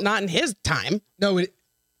 Was it not in his time? No,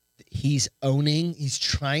 he's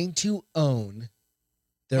trying to own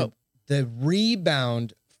the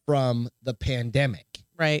rebound from the pandemic.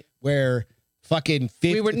 Right. Where fucking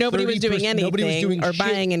 50, nobody was doing anything or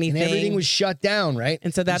buying anything. And everything was shut down, right?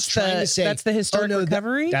 And so that's the historic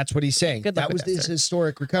recovery? That's what he's saying. That was his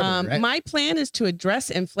historic recovery, right? My plan is to address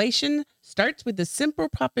inflation starts with the simple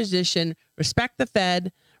proposition, respect the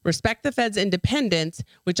Fed, respect the Fed's independence,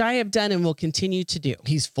 which I have done and will continue to do.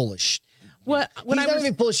 He's full of shit. He's not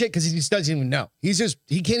even full of shit because he just doesn't even know. He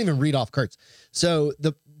can't even read off cards. So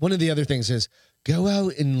one of the other things is go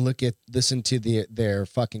out and listen to their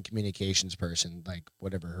fucking communications person, like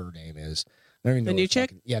whatever her name is. I don't even know the new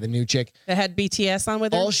chick? Yeah, the new chick. That had BTS on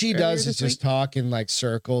with her. All she does is just talk in like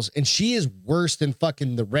circles. And she is worse than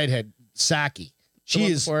fucking the redhead Saki. She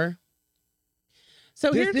is.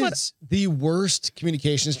 So here's the worst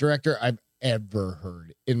communications director I've ever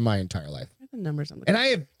heard in my entire life. The numbers on the and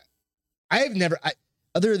I have never,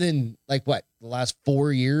 other than like the last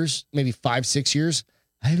 4 years, maybe 5-6 years,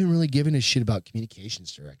 I haven't really given a shit about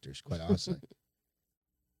communications directors, quite honestly.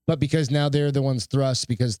 But because now they're the ones thrust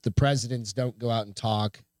because the presidents don't go out and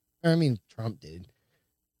talk. I mean, Trump did,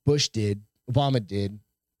 Bush did, Obama did.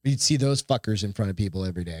 You'd see those fuckers in front of people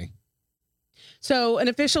every day. So an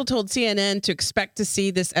official told CNN to expect to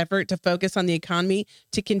see this effort to focus on the economy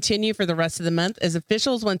to continue for the rest of the month, as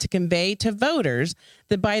officials want to convey to voters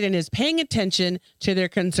that Biden is paying attention to their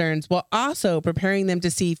concerns while also preparing them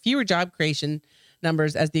to see fewer job creation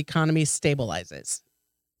numbers as the economy stabilizes.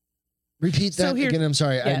 Repeat that again. I'm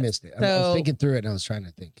sorry. Yes. I missed it. I was thinking through it and I was trying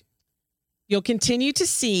to think. You'll continue to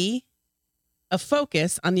see a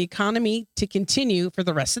focus on the economy to continue for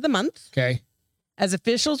the rest of the month. Okay. As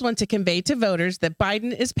officials want to convey to voters that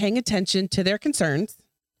Biden is paying attention to their concerns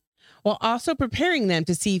while also preparing them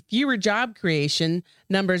to see fewer job creation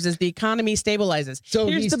numbers as the economy stabilizes. So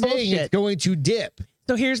he's saying it's going to dip.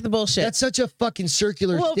 So here's the bullshit. That's such a fucking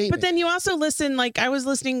circular statement. But then you also listen, like I was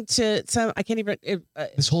listening to some, I can't even.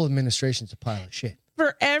 This whole administration's a pile of shit.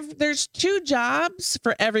 There's 2 jobs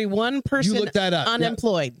for every one person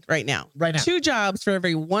unemployed right now. Right now. 2 jobs for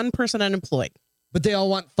every one person unemployed. But they all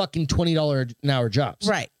want fucking $20 an hour jobs.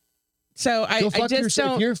 Right. So I just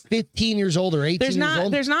don't. If you're 15 years old or 18 years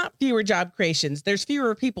old. There's not fewer job creations. There's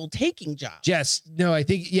fewer people taking jobs. Yes. No, I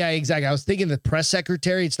think, yeah, exactly. I was thinking the press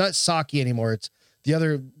secretary. It's not Psaki anymore. It's the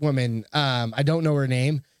other woman. I don't know her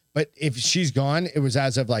name, but if she's gone, it was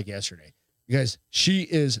as of like yesterday because she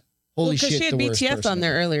is holy shit. She had BTS on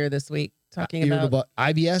there earlier this week talking about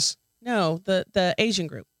IBS. No, the Asian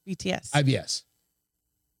group BTS. IBS.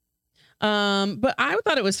 But I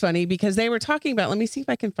thought it was funny because they were talking about, let me see if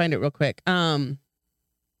I can find it real quick. They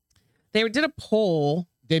did a poll.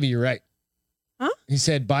 Davey, you're right. Huh? He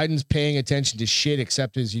said Biden's paying attention to shit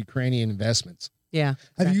except his Ukrainian investments. Yeah.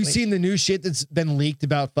 Exactly. Have you seen the new shit that's been leaked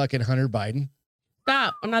about fucking Hunter Biden?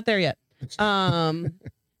 Stop. I'm not there yet. So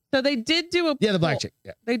they did do a poll. Yeah, the black chick.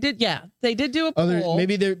 Yeah. They did do a poll.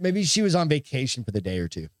 Maybe she was on vacation for the day or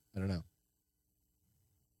two. I don't know.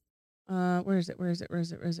 Where is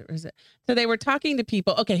it? So they were talking to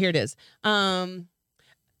people. Okay, here it is.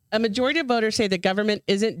 A majority of voters say the government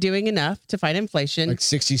isn't doing enough to fight inflation. Like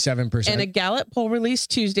 67%. And a Gallup poll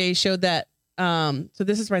released Tuesday showed that, so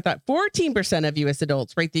this is where I thought 14% of U.S.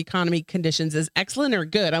 adults rate the economy conditions as excellent or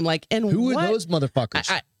good. I'm like, and who are those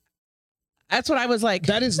motherfuckers? That's what I was like.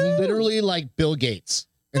 That is literally like Bill Gates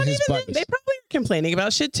and his buttons. They probably are complaining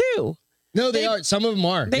about shit too. No, they are. Some of them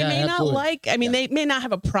are. They may absolutely. Not like, I mean, they may not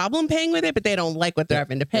have a problem paying with it, but they don't like what they're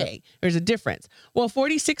having to pay. Yeah. There's a difference. Well,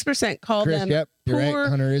 46% call them poor,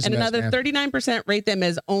 right. And another 39% rate them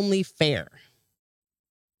as only fair.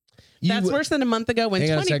 That's worse than a month ago when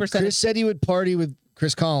 20%. Chris said he would party with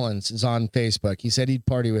Chris Collins is on Facebook. He said he'd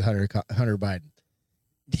party with Hunter Biden.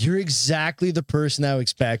 You're exactly the person I would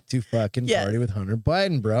expect to fucking party with Hunter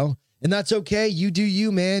Biden, bro. And that's okay. You do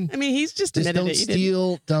you, man. I mean, he's just admitted don't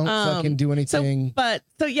steal. Don't fucking do anything.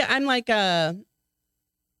 So yeah, I'm like,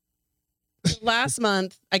 last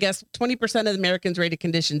month, I guess 20% of Americans rated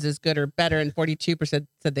conditions as good or better, and 42%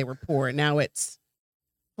 said they were poor. Now it's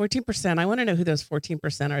 14%. I want to know who those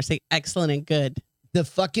 14% are. Say excellent and good. The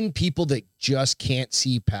fucking people that just can't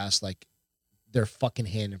see past like their fucking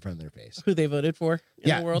hand in front of their face. Who they voted for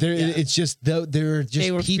in the world? It's just they're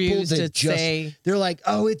just people that just they're like,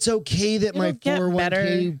 oh, it's okay that my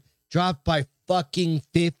 401k dropped by fucking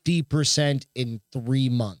 50% in 3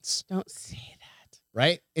 months. Don't say that.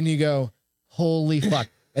 Right? And you go, holy fuck.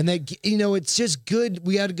 And then, it's just good.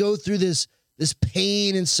 We had to go through this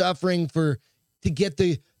pain and suffering to get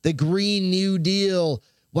the Green New Deal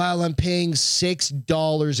while I'm paying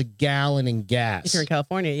 $6 a gallon in gas. If you're in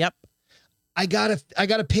California, yep. I got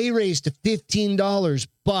a pay raise to $15,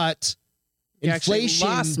 but inflation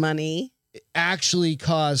lost money. Actually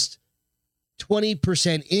cost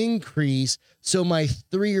 20% increase. So my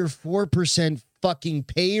 3 or 4% fucking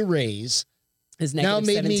pay raise is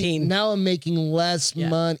negative 17. Now I'm making less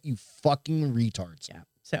money. You fucking retards. Yeah.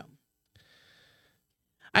 So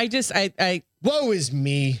I woe is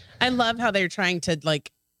me. I love how they're trying to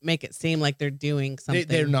like make it seem like they're doing something.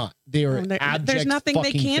 They're not. They are abject. There's nothing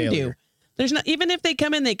they can failure. do. There's not, even if they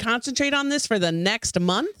come in, they concentrate on this for the next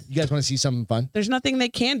month. You guys want to see something fun? There's nothing they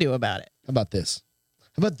can do about it. How about this?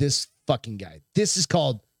 How about this fucking guy? This is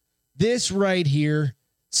called this right here.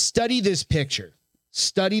 Study this picture.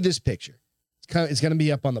 Study this picture. It's going to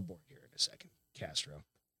be up on the board here in a second, Castro.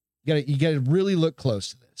 You got to really look close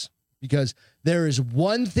to this because there is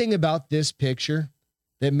one thing about this picture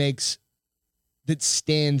that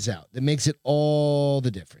stands out, that makes it all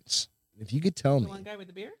the difference. If you could tell me. The one guy with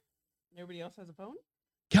the beer? Everybody else has a phone?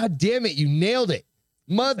 God damn it, you nailed it.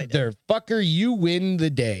 Motherfucker, you win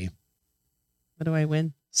the day. What do I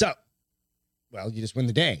win? So, well, you just win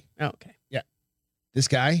the day. Oh, okay. Yeah. This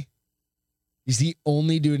guy, he's the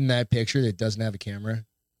only dude in that picture that doesn't have a camera.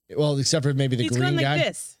 Well, except for maybe the green guy. He's going like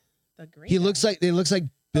this. The green guy. It looks like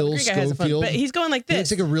Bill Schofield. Phone, but he's going like this. He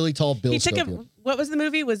looks like a really tall Bill Schofield. What was the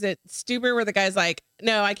movie? Was it Stuber where the guy's like,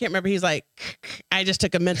 no, I can't remember. He's like, I just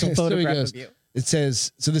took a mental photograph of you. It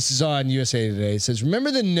says, so this is on USA Today. It says, remember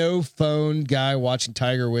the no phone guy watching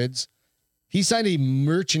Tiger Woods? He signed a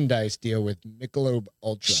merchandise deal with Michelob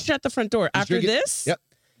Ultra. Shut the front door. After this? Yep.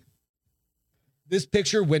 This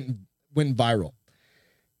picture went viral.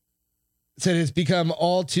 It said it's become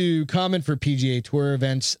all too common for PGA Tour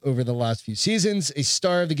events over the last few seasons. A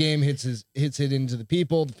star of the game hits it into the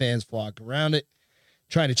people. The fans flock around it,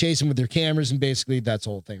 trying to chase him with their cameras, and basically that's the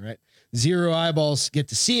whole thing, right? 0 eyeballs get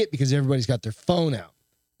to see it because everybody's got their phone out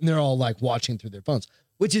and they're all like watching through their phones,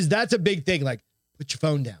 that's a big thing. Like, put your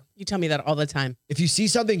phone down. You tell me that all the time. If you see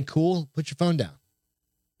something cool, put your phone down.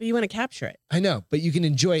 But you want to capture it. I know, but you can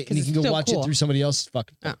enjoy it and you can go watch it through somebody else's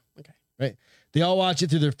fucking phone. Oh, okay. Right? They all watch it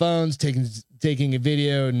through their phones, taking a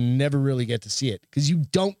video and never really get to see it because you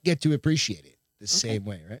don't get to appreciate it the same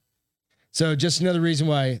way, right? So just another reason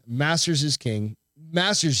why Masters is king.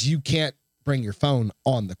 Masters, you can't bring your phone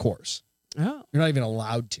on the course. Oh. You're not even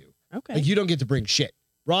allowed to. Okay. Like you don't get to bring shit.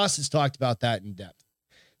 Ross has talked about that in depth.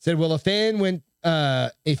 Said, well, a fan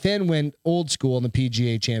went old school in the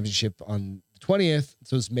PGA Championship on the 20th.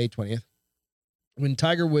 So it's May 20th. When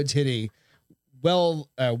Tiger Woods hit a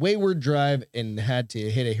wayward drive and had to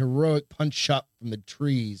hit a heroic punch shot from the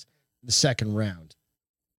trees in the second round.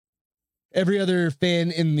 Every other fan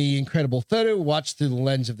in the incredible photo watched through the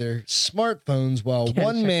lens of their smartphones while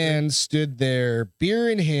one man stood there, beer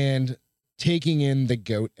in hand, taking in the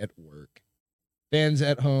goat at work. Fans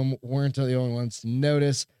at home weren't the only ones to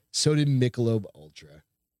notice. So did Michelob Ultra,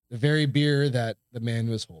 the very beer that the man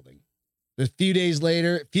was holding. A few days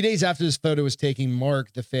after this photo was taken,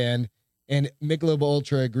 Mark, the fan, and Michelob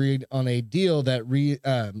Ultra agreed on a deal that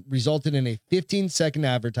resulted in a 15-second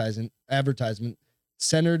advertisement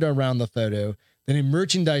centered around the photo, then a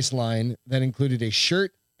merchandise line that included a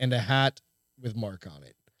shirt and a hat with Mark on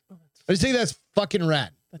it. I just think that's fucking rad.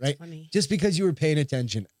 That's right? Funny. Just because you were paying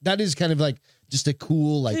attention. That is kind of like just a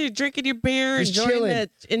cool, like. So you're drinking your beer, enjoying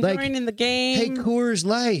in the game. Hey, Coors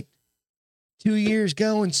Light. 2 years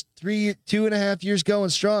going, 2.5 years going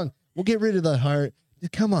strong. We'll get rid of the heart.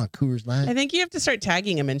 Come on, Coors Light. I think you have to start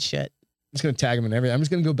tagging him and shit. I'm just going to tag him in everything. I'm just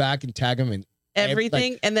going to go back and tag him in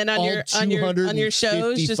everything. And then on your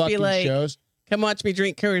shows, just be like, come watch me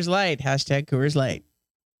drink Coors Light. Hashtag Coors Light.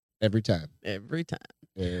 Every time. Every time.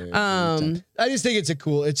 I just think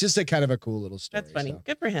it's just a kind of a cool little story. That's funny. So.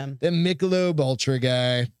 Good for him. The Michelob Ultra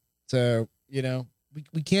guy. So,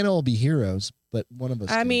 we can't all be heroes, but one of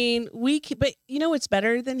us. I mean, but you know what's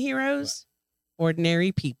better than heroes? What?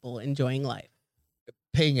 Ordinary people enjoying life.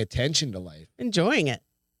 Paying attention to life. Enjoying it.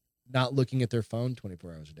 not looking at their phone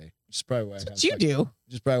 24 hours a day. Which is probably why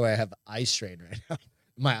Just probably why I have eye strain right now.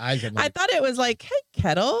 My eyes are. I thought it was like, hey,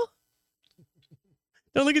 Kettle,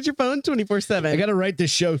 don't look at your phone 24/7. I got to write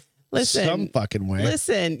this show some fucking way.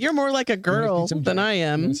 Listen, you're more like a girl than I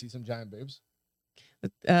am. You want to see some giant boobs?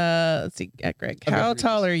 Let's see, Greg. How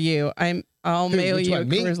tall are you? I'll mail you a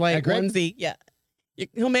Coors Light onesie. Yeah.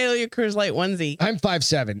 He'll mail you a Coors Light onesie. I'm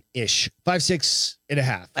 5'7"-ish. 5'6" and a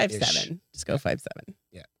half. 5'7". Just go 5'7".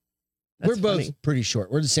 Yeah. We're both pretty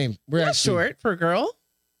short. We're the same. We're actually short for a girl.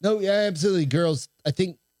 No, yeah, absolutely. Girls, I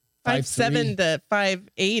think 5'7" to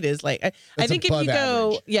 5'8" is like I think if you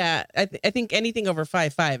go average. I think anything over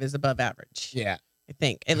 5'5" is above average. Yeah. I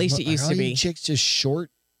think. At least it used to be. Are all you chicks just short?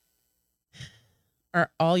 Are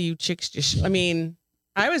all you chicks just I mean,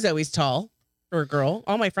 I was always tall for a girl.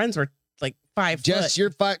 All my friends were like 5 Jess,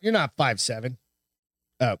 foot. You're not 5'7".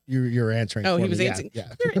 Oh, you're answering. Oh, he was answering.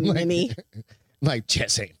 Yeah. You're mini. Like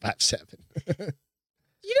Jess ain't 5'7". You don't know.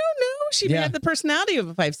 She may have the personality of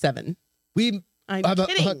a 5'7". I'm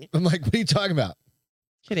kidding. I'm like, what are you talking about?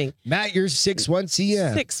 Kidding. Matt, you're 6'1".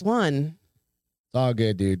 CM. 6'1". It's all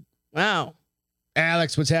good, dude. Wow.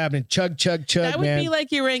 Alex, what's happening? Chug, chug, chug. That would be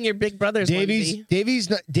like you wearing your big brother's onesie. Davey's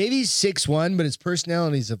 6'1", but his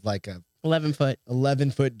personality's of like a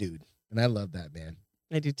 11-foot dude, and I love that, man.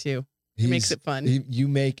 I do too. It makes it fun. You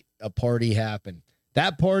make a party happen.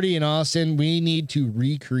 That party in Austin, we need to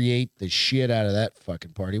recreate the shit out of that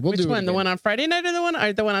fucking party. We'll do it. Which one? The one on Friday night or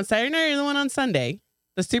the one on Saturday night or the one on Sunday?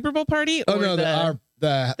 The Super Bowl party? Oh, no,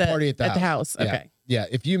 the party at the house. Okay. Yeah.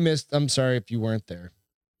 If you missed, I'm sorry if you weren't there.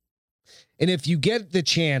 And if you get the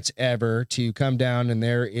chance ever to come down and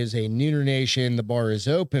there is a Nooner Nation, the bar is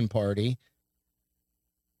open party,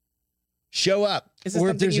 show up. Is this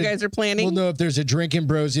something you guys are planning? We'll know if there's a Drinking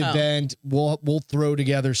Bros event. We'll throw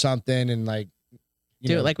together something and like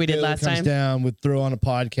do it like we did last time. Down, we'll throw on a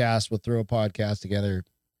podcast. We'll throw a podcast together.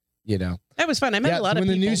 That was fun. I met a lot of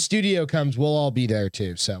people. When the new studio comes, we'll all be there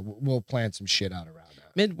too. So we'll plan some shit out around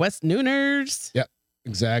that. Midwest Nooners. Yep,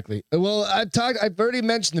 exactly. Well, I've already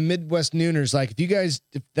mentioned the Midwest Nooners. Like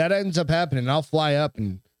if that ends up happening, I'll fly up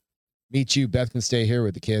and meet you. Beth can stay here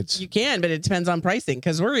with the kids. You can, but it depends on pricing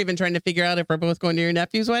because we're even trying to figure out if we're both going to your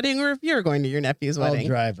nephew's wedding or if you're going to your nephew's wedding. I'll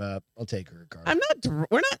drive up. I'll take her car.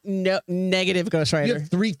 We're not negative Ghost Rider. You have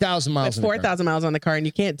 3,000 miles. 4,000 miles on the car, and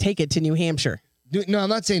you can't take it to New Hampshire. No, I'm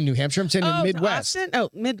not saying New Hampshire. I'm saying the Midwest.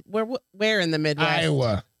 Where in the Midwest?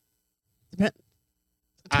 Iowa.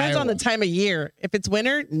 Depends on the time of year. If it's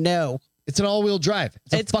winter, no. It's an all-wheel drive.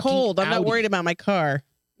 It's cold. I'm not worried about my car.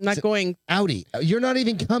 I'm not going. Audi. You're not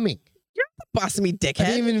even coming. You're the boss of me, dickhead. I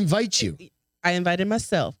didn't even invite you. I invited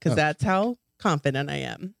myself because that's how confident I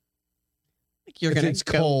am. Like you're going to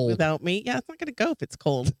go cold without me. Yeah, it's not going to go if it's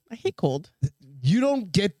cold. I hate cold. You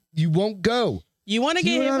won't go. You want to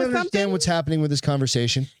get hit with something? You don't understand what's happening with this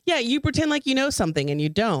conversation? Yeah, you pretend like you know something and you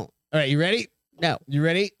don't. All right, you ready? No. You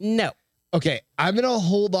ready? No. Okay, I'm going to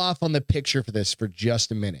hold off on the picture for this for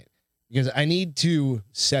just a minute because I need to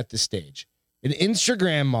set the stage. An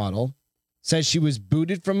Instagram model says she was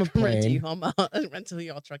booted from a plane. Rental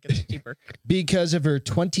y'all truck is cheaper. Because of her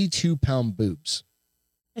 22-pound boobs.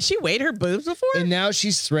 Has she weighed her boobs before? And now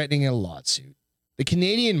she's threatening a lawsuit. The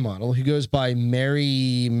Canadian model, who goes by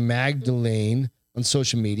Mary Magdalene on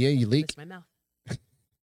social media, you leak, my mouth.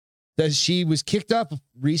 says she was kicked off a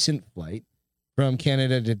recent flight from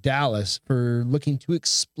Canada to Dallas for looking too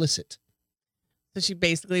explicit. So she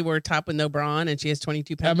basically wore a top with no bra on and she has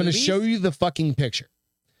 22 pounds. I'm going to show you the fucking picture.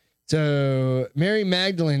 So Mary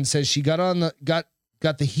Magdalene says she got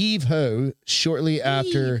the heave ho shortly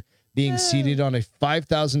after being seated on a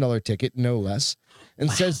 $5,000 ticket, no less, and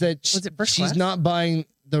says that she's not buying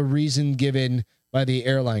the reason given by the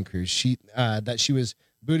airline crew. That she was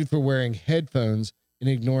booted for wearing headphones and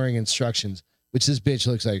ignoring instructions, which this bitch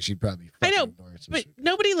looks like she'd probably. I know, but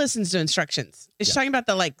nobody listens to instructions. Is she talking about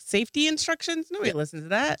the safety instructions? Nobody listens to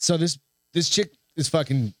that. So this chick is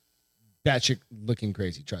fucking batshit looking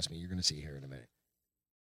crazy. Trust me, you're gonna see her in a minute.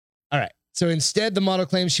 All right. So instead, the model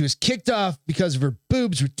claims she was kicked off because of her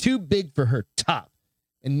boobs were too big for her top.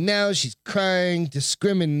 And now she's crying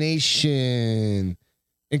discrimination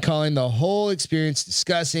and calling the whole experience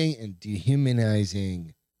disgusting and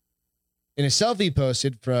dehumanizing. In a selfie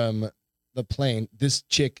posted from the plane, this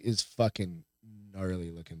chick is fucking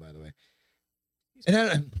gnarly looking, by the way.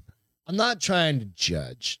 And I'm not trying to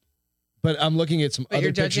judge, but I'm looking at some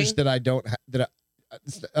other pictures that I don't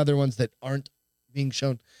other ones that aren't being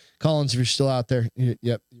shown. Collins, if you're still out there,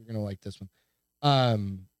 yep, you're gonna like this one.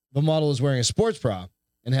 The model is wearing a sports bra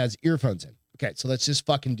and has earphones in. Okay, so let's just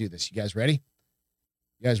fucking do this. You guys ready?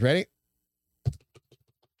 You guys ready?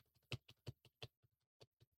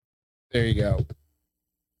 There you go.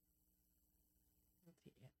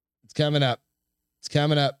 It's coming up. It's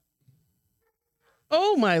coming up.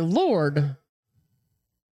 Oh my Lord.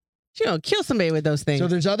 She's gonna kill somebody with those things. So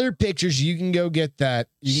there's other pictures. You can go get that.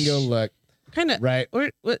 You can go look. Kind of right.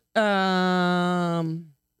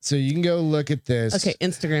 So you can go look at this. Okay,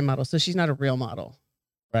 Instagram model. So she's not a real model.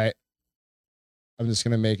 Right. I'm just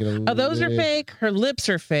gonna make it a little. Oh, those are fake. Her lips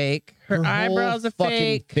are fake. Her eyebrows are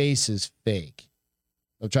fake. Face is fake.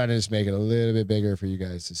 I'm trying to just make it a little bit bigger for you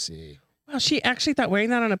guys to see. Wow, she actually thought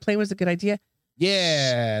wearing that on a plane was a good idea.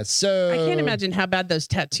 Yeah, so I can't imagine how bad those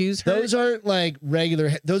tattoos hurt. Those aren't like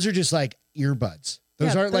regular. Those are just like earbuds.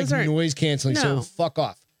 Those aren't like noise canceling. No. So fuck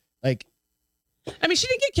off. Like, I mean, she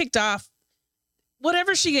didn't get kicked off.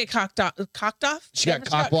 Whatever she get cocked off. She got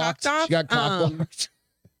cock blocked. She got cock blocked.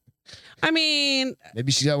 I mean,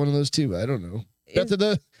 maybe she got one of those too. I don't know. Those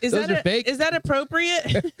are fake. Is that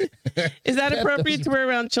appropriate? Is that appropriate to wear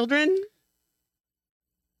around children?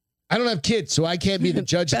 I don't have kids, so I can't be the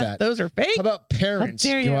judge of that. Those are fake. How about parents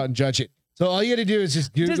go out and judge it? So all you got to do is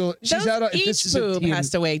just Google. She's out on. Each boob has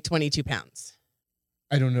to weigh 22 pounds.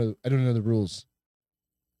 I don't know. I don't know the rules.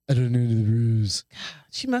 I don't know the rules. God,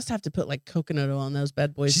 she must have to put like coconut oil on those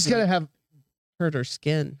bad boys. She's got to have hurt her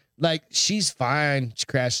skin. Like she's fine. She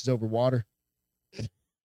crashes over water.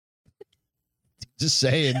 Just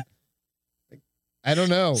saying. I don't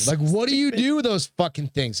know. Like, what do you do with those fucking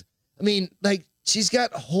things? I mean, like, she's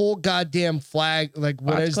got a whole goddamn flag. Like,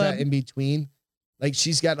 what is that in between? Like,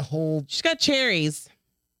 she's got cherries.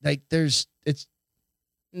 Like, it's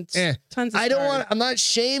tons of I'm not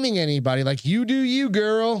shaming anybody. Like, you do you,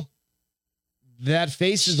 girl. That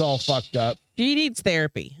face is all fucked up. She needs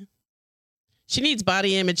therapy. She needs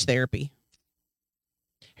body image therapy.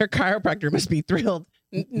 Her chiropractor must be thrilled.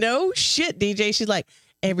 No shit, DJ. She's like,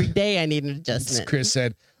 every day I need an adjustment. Chris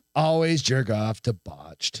said, always jerk off to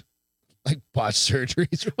botched. Like botched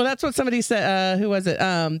surgeries. Well, that's what somebody said. Who was it?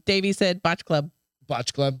 Davey said Botch Club.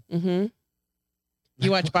 Botch Club? Mm-hmm.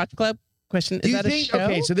 You watch Botch Club? Question, is that a show?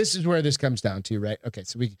 Okay, so this is where this comes down to, right? Okay,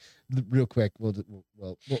 so we, real quick, we'll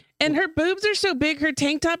and her boobs are so big, her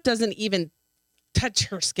tank top doesn't even touch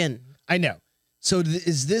her skin. I know. So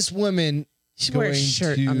is this woman she wears a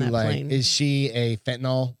shirt on that plane? Is she a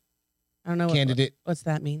fentanyl I don't know candidate? What's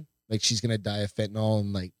that mean? Like she's gonna die of fentanyl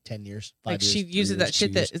in like 10 years, 5 like years. She uses that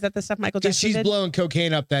shit. Is that the stuff Michael Jackson did? She's did? blowing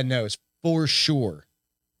cocaine up that nose for sure.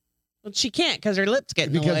 Well, she can't because her lips get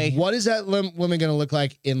in the way. What is that woman gonna look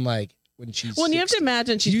like in like when she's? Well, 60? You have to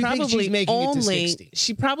imagine she's probably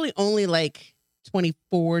she probably only like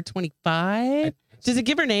 24, 25. Does it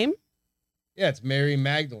give her name? Yeah, it's Mary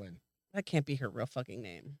Magdalene. That can't be her real fucking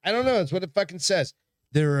name. I don't know. It's what it fucking says.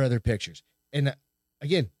 There are other pictures. And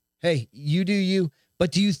again, hey, you do you.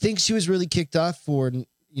 But do you think she was really kicked off for,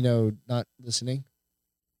 not listening?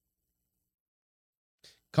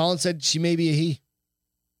 Colin said she may be a he.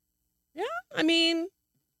 Yeah, I mean.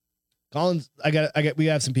 Collins, we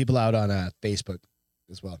have some people out on Facebook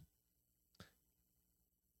as well.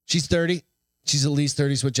 She's 30. She's at least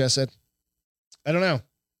 30 is what Jess said. I don't know.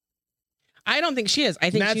 I don't think she is. I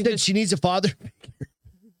think she needs a father figure.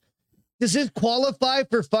 Does this qualify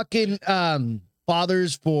for fucking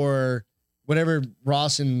fathers for whatever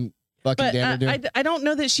Ross and fucking Dan are doing? I don't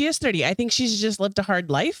know that she is 30. I think she's just lived a hard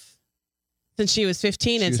life since she was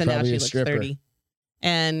 15, and so now she looks 30.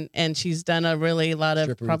 And she's done a lot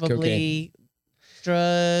of probably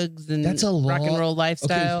drugs and that's a rock and roll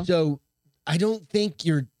lifestyle. Okay, so I don't think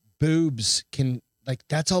your boobs can. Like,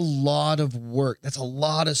 that's a lot of work. That's a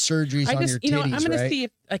lot of surgeries on your titties, I'm going to see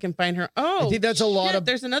if I can find her. Oh, I think that's a lot of.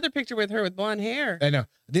 There's another picture with her with blonde hair. I know.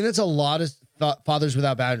 I think that's a lot of Fathers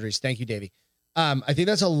Without Boundaries. Thank you, Davey. I think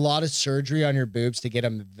that's a lot of surgery on your boobs to get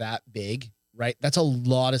them that big, right? That's a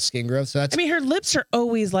lot of skin growth. So that's. I mean, her lips are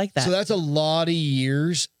always like that. So that's a lot of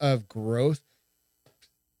years of growth.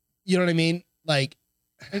 You know what I mean? Like,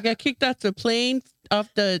 I got kicked off the plane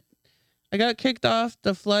I got kicked off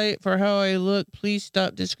the flight for how I look. Please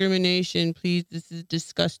stop discrimination. Please, this is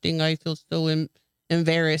disgusting. I feel so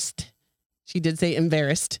embarrassed. She did say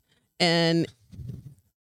embarrassed. And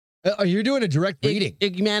you're doing a direct reading.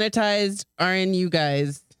 Humanitized RNU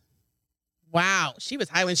guys. Wow, she was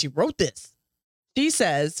high when she wrote this. She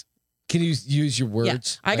says, "Can you use your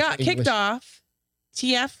words?" Yeah, I got kicked off.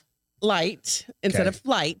 TF light instead of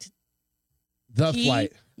flight. The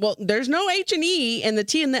flight. Well, there's no H and E, and the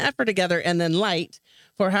T and the F are together, and then light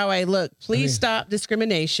for how I look. Please stop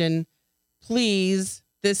discrimination. Please.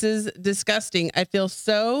 This is disgusting. I feel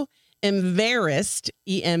so embarrassed.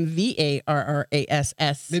 EMVARRASS.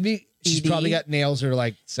 Maybe she's probably got nails or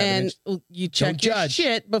like 7 inch. And you check your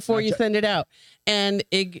shit before you send it out. And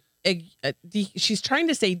she's trying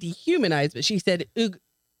to say dehumanized, but she said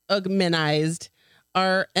ugmanized.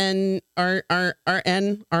 RN. I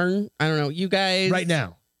don't know. You guys right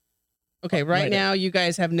now. Okay, right now you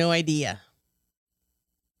guys have no idea.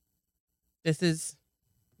 This is.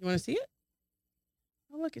 You want to see it?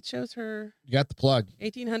 Oh, look, it shows her. You got the plug.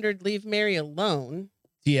 1800. Leave Mary alone.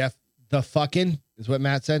 TF. The fucking is what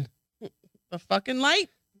Matt said. The fucking light.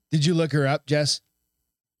 Did you look her up, Jess?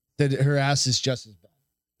 That her ass is just as bad.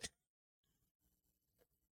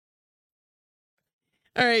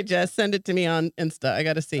 All right, Jess, send it to me on Insta. I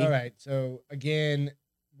got to see. All right. So again,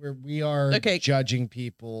 we are judging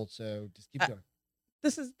people. So just keep going.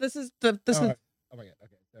 This is. Oh my God.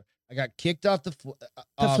 Okay. So I got kicked off the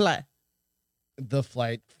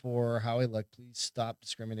flight for how I look. Please stop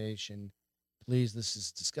discrimination. Please, this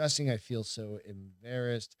is disgusting. I feel so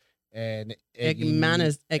embarrassed and I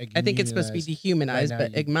think it's supposed to be dehumanized,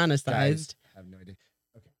 but igmanicized. I have no idea.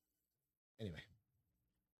 Okay. Anyway,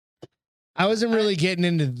 I wasn't really getting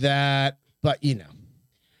into that, but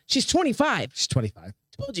she's 25. She's 25.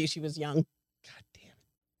 Told you she was young. God damn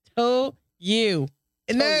it. Told you.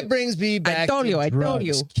 And that brings me back. I told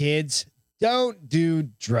you. Kids, don't do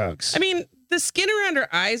drugs. I mean, the skin around her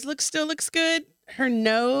eyes still looks good. Her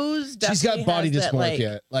nose. She's got body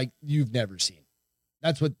dysmorphia like you've never seen.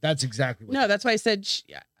 That's exactly what. No, that's why I said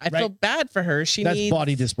I feel bad for her. That's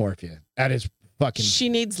body dysmorphia. That is fucking. She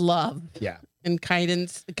needs love. Yeah. And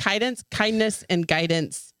kindness, and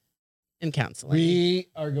guidance, and counseling. We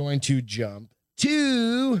are going to jump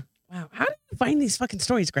to. Wow, how did you find these fucking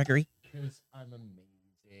stories, Gregory? Because I'm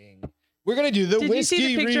amazing. We're gonna do the Did whiskey you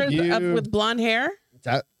see the pictures review. with blonde hair? What's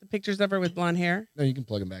that? The pictures of her with blonde hair. No, you can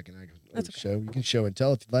plug them back in. That's okay. Show. You can show and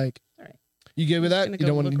tell if you'd like. All right. You good with that? You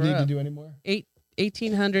don't want to do any more?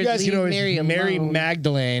 1800. You guys can always Mary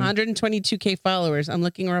Magdalene. 122K followers. I'm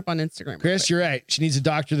looking her up on Instagram. Chris, you're right. She needs a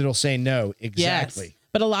doctor that'll say no. Exactly. Yes,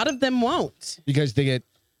 but a lot of them won't. Because they get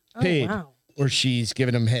paid. Oh, wow. Or she's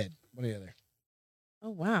giving them head. One or the other. Oh,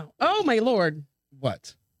 wow. Oh, my Lord.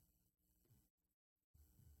 What?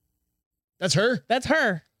 That's her? That's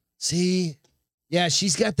her. See? Yeah,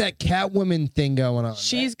 she's got that Catwoman thing going on.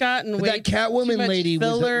 She's gotten that Catwoman lady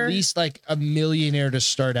was at least like a millionaire to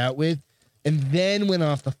start out with. And then went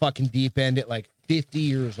off the fucking deep end at like 50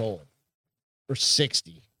 years old. Or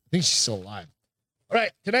 60. I think she's still alive. All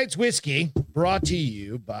right. Tonight's whiskey brought to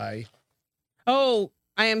you by. Oh,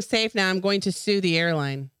 I am safe now. I'm going to sue the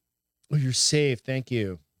airline. Oh, you're safe. Thank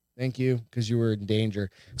you. Thank you. Because you were in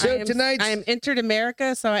danger. So I am entered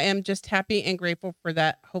America. So I am just happy and grateful for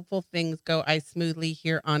that. Hopeful things go smoothly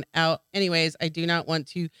here on out. Anyways, I do not want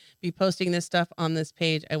to be posting this stuff on this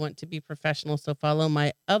page. I want to be professional. So follow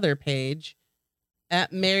my other page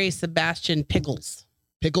at Mary Sebastian Pickles.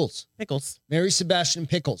 Pickles. Mary Sebastian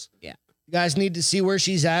Pickles. Yeah. You guys need to see where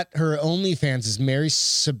she's at. Her OnlyFans is Mary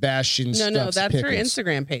Sebastian No, that's Pickles. her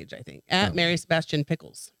Instagram page, I think. At Mary Sebastian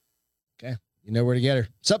Pickles. Okay. You know where to get her.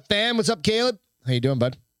 What's up, fam? What's up, Caleb? How you doing,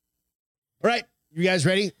 bud? All right. You guys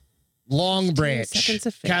ready? Long Branch.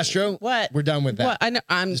 Castro. What? We're done with that. What? I know.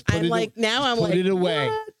 I'm like, put it away.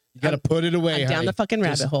 What? You got to put it away. I'm down the fucking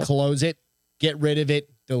rabbit hole. Close it. Get rid of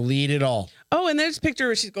it. Delete it all. Oh, and there's a picture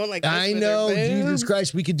where she's going like this. I know. Jesus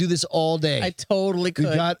Christ. We could do this all day. I totally could.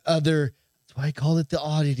 We got other. That's why I call it the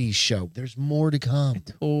Oddities show. There's more to come.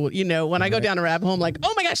 When I go down a rabbit hole, I'm like,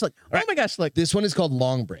 oh my gosh, look. Oh my gosh, look. This one is called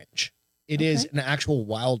Long Branch. It is an actual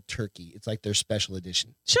wild turkey. It's like their special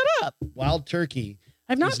edition. Shut up. Wild turkey.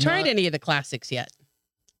 I've not tried any of the classics yet.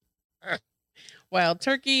 Wild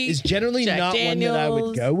turkey is generally Jack not Daniels. one that I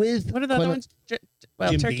would go with. What are the other ones?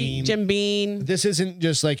 Wild turkey, Jim Beam. This isn't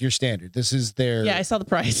just like your standard. This is their. Yeah, I saw the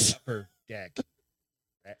price. Per deck.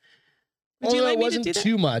 Would you like me wasn't to do that?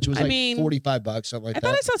 too much. It was $45, something like that. I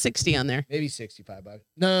thought I saw 60 on there. Maybe $65.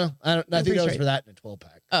 No, I don't. I think that was for that in a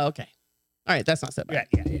 12-pack. Oh, okay. All right, that's not so bad.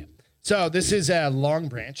 Yeah. So this is a Long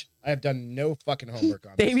Branch. I have done no fucking homework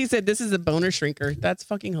on this. Davey said this is a boner shrinker. That's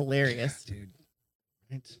fucking hilarious. Dude.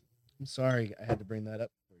 I'm sorry I had to bring that up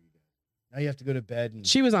for you guys. Now you have to go to bed.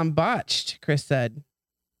 She was on Botched, Chris said.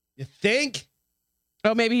 You think?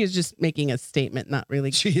 Oh, maybe he's just making a statement, not really.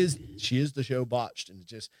 She is the show Botched, and it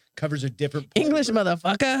just covers a different English,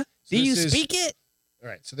 motherfucker. Do you speak it? All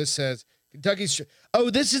right, so this says Kentucky's. Oh,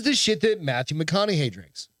 this is the shit that Matthew McConaughey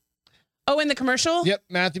drinks. Oh, in the commercial? Yep,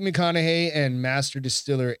 Matthew McConaughey and master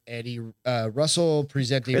distiller Eddie Russell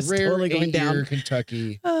present a rare 8-year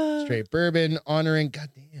Kentucky straight bourbon honoring.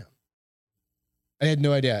 Goddamn, I had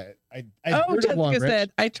no idea. Jessica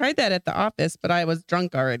said I tried that at the office, but I was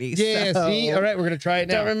drunk already. Yeah, see, all right, we're gonna try it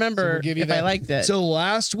now. Don't remember I liked it. So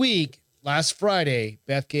last Friday,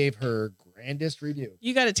 Beth gave her grandest review.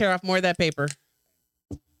 You got to tear off more of that paper.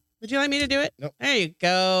 Would you like me to do it? Nope. There you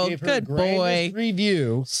go. Good boy.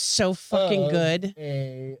 Review. So fucking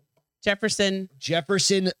good. Jefferson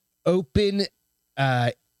open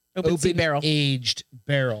sea barrel. Aged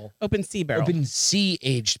barrel. Open sea barrel. Open sea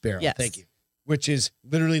aged barrel. Yes. Thank you. Which is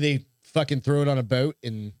literally they fucking throw it on a boat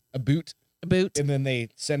in a boot. And then they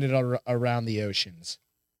send it around the oceans.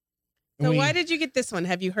 So why did you get this one?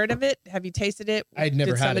 Have you heard of it? Have you tasted it? I'd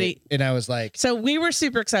never had it. And I was like... So we were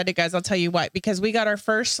super excited, guys. I'll tell you why. Because we got our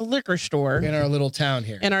first liquor store. In our little town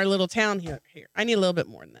here. Here. I need a little bit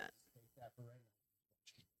more than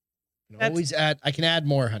that. I can add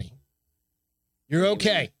more, honey. You're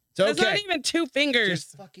okay. It's okay. It's not even 2 fingers.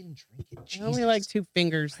 Just fucking drink it. Jesus. I only like 2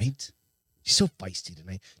 fingers. Right? She's so feisty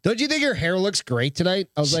tonight. Don't you think your hair looks great tonight?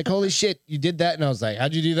 I was like, holy shit, you did that. And I was like,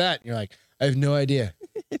 how'd you do that? And you're like, I have no idea.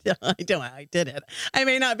 No, I don't. I did it. I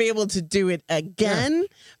may not be able to do it again,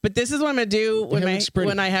 but this is what I'm going to do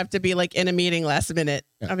when I have to be like in a meeting last minute.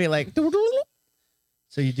 Yeah. I'll be like,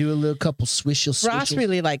 so you do a little couple swishles. Ross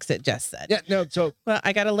really likes it, Jess said. Yeah, no, so. Well,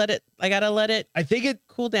 I got to let it. I think it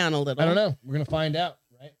cool down a little. I don't know. We're going to find out,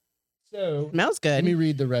 right? So. Smells good. Let me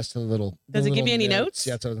read the rest of the little. Does it give you any notes?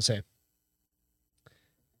 Yeah, that's what I was going to say.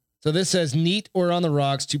 So this says neat or on the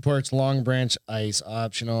rocks, 2 parts long branch ice,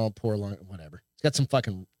 optional, pour long, whatever. It's got some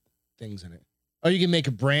fucking things in it. Oh, you can make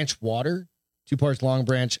a branch water, 2 parts long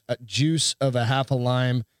branch, juice of a half a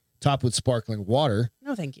lime, topped with sparkling water.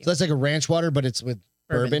 No, thank you. So that's like a ranch water, but it's with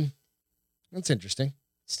bourbon. That's interesting.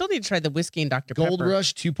 Still need to try the whiskey and Dr. Gold Pepper.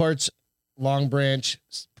 Rush, 2 parts long branch,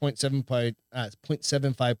 0.75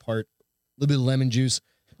 part, a little bit of lemon juice,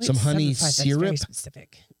 some honey syrup. That's very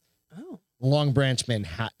specific. Oh. Long Branch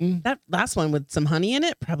Manhattan. That last one with some honey in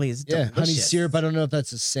it probably is delicious. Yeah, honey syrup. I don't know if that's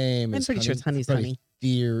the same. I'm pretty sure it's honey's honey.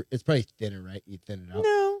 It's probably thinner, right? You thin it out.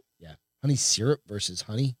 No. Yeah. Honey syrup versus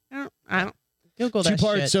honey. I don't. Google that 2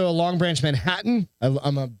 parts. Shit. So a Long Branch Manhattan.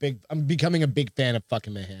 I'm becoming a big fan of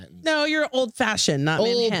fucking Manhattans. No, you're old fashioned, not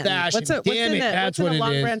Manhattan. Old fashioned. Damn it. That's what it is.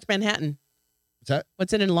 Long Branch Manhattan. What's that?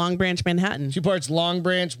 What's in a Long Branch Manhattan? 2 parts Long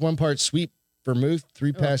Branch, 1 part sweet vermouth,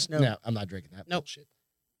 3 parts. No, I'm not drinking that. Nope. Bullshit.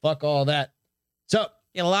 Fuck all that. So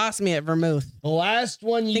you lost me at vermouth. The last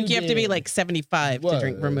one you have to be like 75 to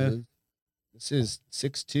drink vermouth. This is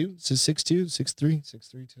 6'2". This is 6'2", 6'3",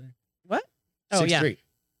 6'3" today. What? Oh, 6'3". Yeah.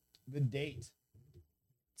 The date.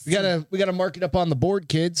 We gotta mark it up on the board,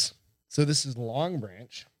 kids. So this is Long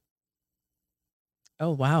Branch. Oh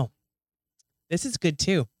wow, this is good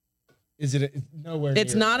too. Is it nowhere?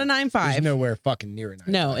 It's not a 9.5. It's nowhere fucking near a 9.5.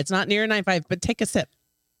 No, it's not near a 9.5. But take a sip.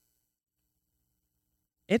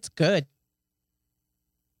 It's good.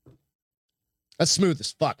 That's smooth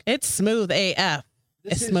as fuck. It's smooth AF.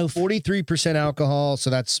 It's smooth. 43% alcohol, so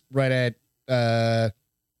that's right at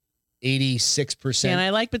 86%. And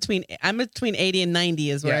I like between 80 and 90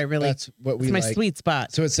 is where I really. That's what we it's my like. sweet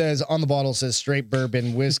spot. So it says on the bottle, it says straight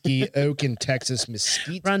bourbon, whiskey, oak and Texas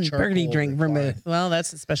mesquite. Run birdie drink vermouth. Well,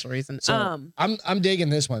 that's a special reason. So I'm digging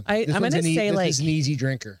this one. I'm gonna say this is an easy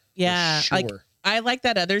drinker. Yeah, sure. I like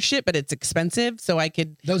that other shit, but it's expensive, so I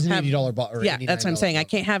could. That was an $80 bottle. Yeah, that's what I'm saying. I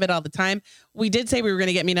can't have it all the time. We did say we were going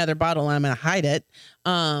to get me another bottle, and I'm going to hide it.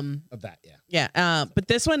 Of that, yeah. Yeah, but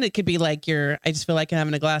this one, it could be like I just feel like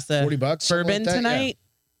having a glass of $40 bourbon like tonight.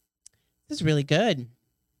 Yeah. This is really good.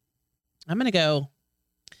 I'm going to go.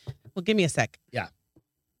 Well, give me a sec. Yeah.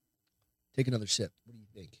 Take another sip. What do you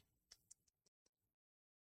think?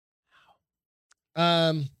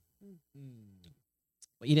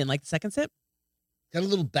 What, you didn't like the second sip? Got a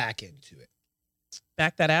little back end to it.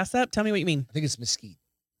 Back that ass up? Tell me what you mean. I think it's mesquite.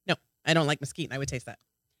 No, I don't like mesquite, and I would taste that.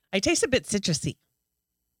 I taste a bit citrusy.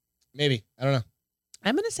 Maybe. I don't know.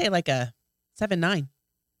 I'm going to say like a 7.9.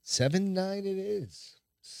 7.9 it is.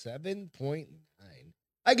 7.9.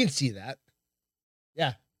 I can see that.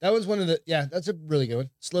 Yeah, that was one of the, that's a really good one.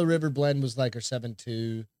 Slow River Blend was like our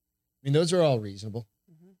 7.2. I mean, those are all reasonable.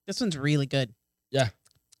 This one's really good. Yeah.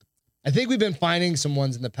 I think we've been finding some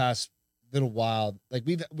ones in the past little while. Like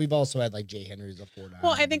we've also had like J. Henry's a 4.9.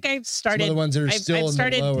 Well, I think I've started. Some of the ones that are still I've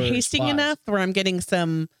started in the lower tasting spots. enough where I'm getting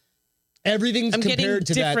some. Everything's compared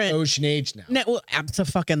to that Ocean Age now. No, well,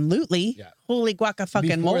 absolutely. Yeah. Holy guaca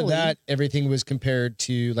fucking moly. Before that, everything was compared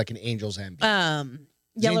to like an Angel's Envy.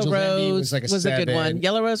 Yellow Rose was a good one.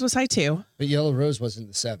 Yellow Rose was high too. But Yellow Rose wasn't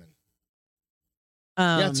the 7.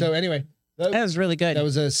 So anyway. That was really good. That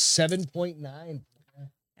was a 7.9.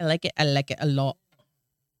 I like it. I like it a lot.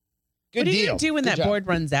 Good deal. What are you going to do when that board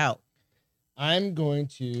runs out? I'm going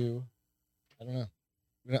to, I don't know.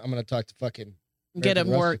 I'm going to talk to fucking. I'm going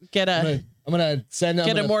to send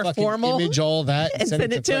get a more formal image, all that, and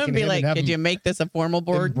send it to him and be like, could you make this a formal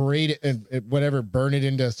board? Braid it and whatever, burn it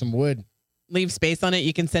into some wood. Leave space on it.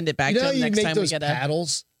 You can send it back to him next time we get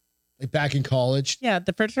paddles. like back in college. Yeah,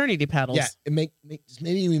 the fraternity paddles. Yeah,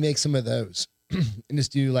 maybe we make some of those and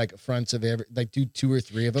just do like fronts of do 2 or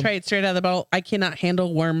 3 of them. Try it straight out of the bottle. I cannot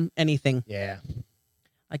handle worm anything. Yeah,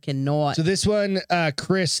 I cannot. So this one,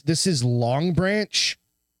 Chris, this is Long Branch.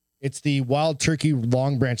 It's the Wild Turkey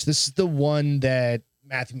Long Branch. This is the one that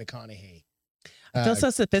Matthew McConaughey. I feel so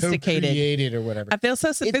sophisticated. Created or whatever. I feel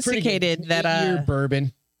so sophisticated that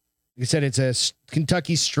bourbon. You said it's a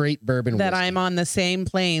Kentucky straight bourbon. That whiskey. I'm on the same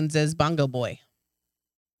planes as Bongo Boy.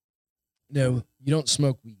 No, you don't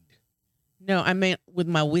smoke weed. No, I meant with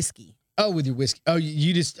my whiskey. Oh, with your whiskey. Oh,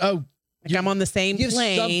 you just like I'm on the same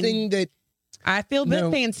plane. Something that I feel a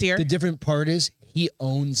bit fancier. The different part is he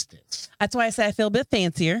owns this. That's why I say I feel a bit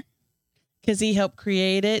fancier. Because he helped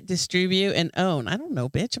create it, distribute, and own. I don't know,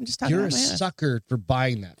 bitch. I'm just talking You're about a sucker for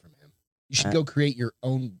buying that from him. You should go create your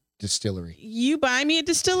own distillery. You buy me a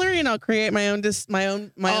distillery, and I'll create my own.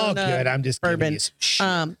 Good. I'm just bourbon.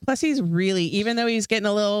 Plus, he's really, even though he's getting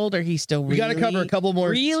a little older, he's still really. We got to cover a couple more.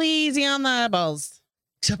 Really easy on the eyeballs.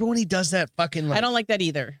 Except for when he does that fucking. I don't like that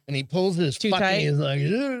either. And he pulls his too fucking. tight. He's like,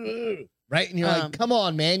 ugh. Right, and you're like, come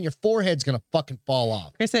on, man, your forehead's gonna fucking fall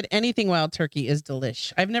off. Chris said anything wild turkey is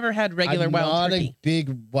delish. I've never had regular wild turkey. I'm not a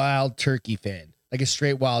big wild turkey fan, like a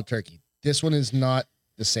straight wild turkey. This one is not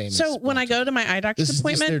the same. So when I go to my eye doctor's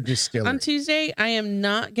appointment on Tuesday, I am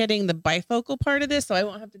not getting the bifocal part of this, so I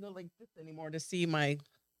won't have to go like this anymore to see or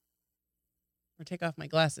take off my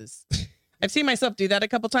glasses. I've seen myself do that a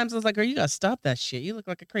couple times. I was like, "Are you gonna stop that shit? You look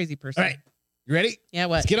like a crazy person." All right. You ready? Yeah,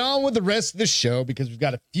 what? Let's get on with the rest of the show because we've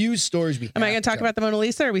got a few stories. Am I going to talk about the Mona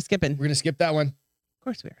Lisa or are we skipping? We're going to skip that one. Of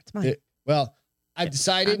course we are. It's mine. I've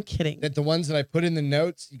decided I'm kidding. that the ones that I put in the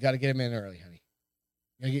notes, you got to get them in early, honey.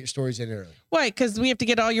 You got to get your stories in early. Why? Because we have to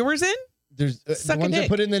get all yours in? There's the ones I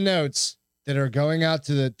put in the notes that are going out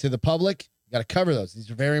to the public. You got to cover those.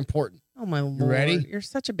 These are very important. Oh, my Lord. You ready? You're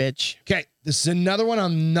such a bitch. Okay. This is another one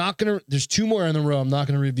I'm not going to. There's 2 more in the row. I'm not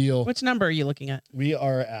going to reveal. Which number are you looking at? We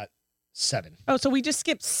are at 7. Oh, so we just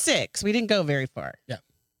skipped 6. We didn't go very far. Yeah.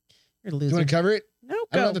 You're a loser. Do you want to cover it? No,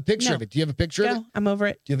 I don't have a picture of it. Do you have a picture of it? I'm over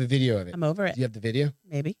it. Do you have a video of it? I'm over it. Do you have the video?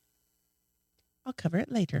 Maybe. I'll cover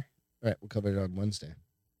it later. All right. We'll cover it on Wednesday.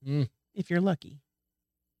 If you're lucky.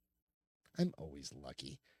 I'm always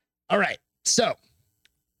lucky. All right. So,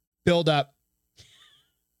 build up.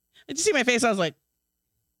 Did you see my face? I was like.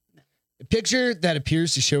 A picture that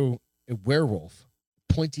appears to show a werewolf.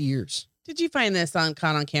 Pointy ears. Did you find this caught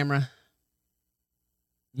on camera?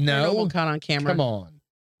 No. Caught on camera. Come on.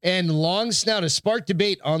 And long snout has sparked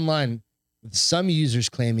debate online with some users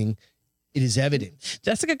claiming it is evident.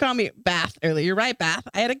 Jessica called me Beth earlier. You're right, Beth.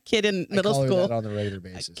 I had a kid in middle school. Her that on a regular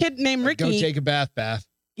basis. A kid named Ricky. Go take a bath, Beth.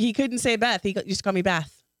 He couldn't say Beth. He used to call me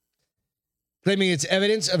Beth. Claiming it's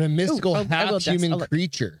evidence of a mystical half-human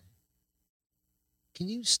creature. Can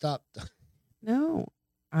you stop? No,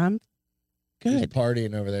 I'm good. He's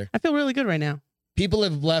partying over there. I feel really good right now. People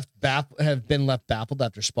have been left baffled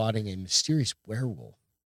after spotting a mysterious werewolf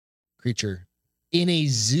creature in a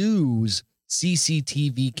zoo's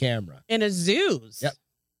CCTV camera. In a zoo's? Yep.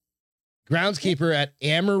 Groundskeeper at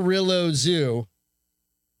Amarillo Zoo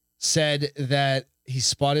said that he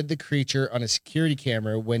spotted the creature on a security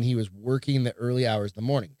camera when he was working in the early hours of the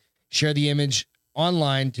morning. Shared the image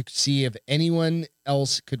online to see if anyone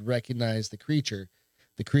else could recognize the creature.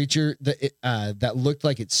 The creature that looked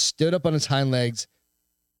like it stood up on its hind legs,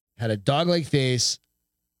 had a dog-like face,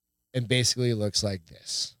 and basically looks like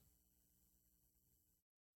this.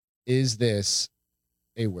 Is this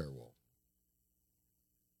a werewolf?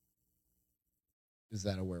 Is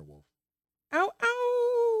that a werewolf? Ow,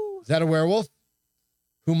 ow. Is that a werewolf?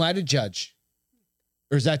 Who am I to judge?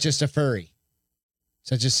 Or is that just a furry? Is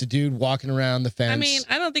that just a dude walking around the fence? I mean,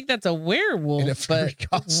 I don't think that's a werewolf, in a furry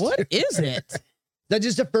costume. What is it? Is that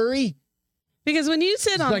just a furry? Because when you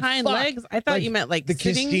sit on like, hind legs, I thought you meant like the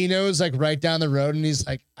sitting. Castino's like right down the road, and he's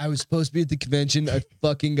like, I was supposed to be at the convention. I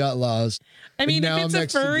fucking got lost. I mean, if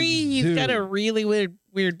it's a furry, he's got a really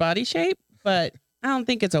weird body shape, but I don't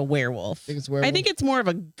think it's a werewolf. I think it's more of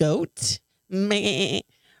a goat. Meh.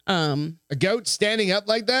 A goat standing up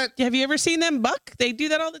like that? Have you ever seen them buck? They do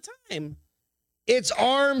that all the time. Its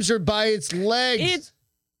arms are by its legs. It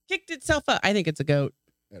kicked itself up. I think it's a goat.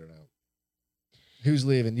 I don't know. Who's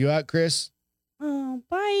leaving? You out, Chris? Oh,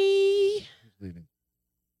 bye. Who's leaving?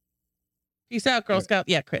 Peace out, Girl Scout.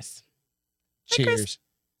 Yeah, Chris. Cheers. Hi, Chris.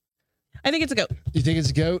 I think it's a goat. You think it's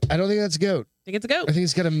a goat? I don't think that's a goat. I think it's a goat. I think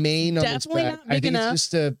it's got a mane on its Definitely back. not big enough.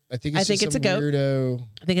 I think it's a goat. Weirdo.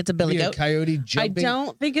 I think it's a billy goat. A coyote jumping. I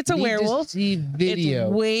don't think it's a werewolf. See video.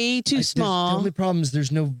 It's way too small. The only problem is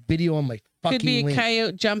there's no video on my fucking Could be a link.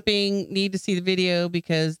 coyote jumping. Need to see the video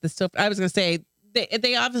because the still. I was gonna say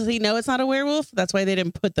They obviously know it's not a werewolf. That's why they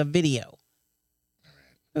didn't put the video.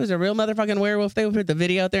 If it was a real motherfucking werewolf, they would put the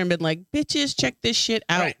video out there and been like, bitches, check this shit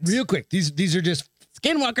out. Right, real quick. These are just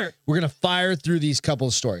Skinwalker. We're going to fire through these couple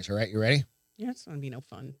of stories. All right. You ready? Yeah, it's going to be no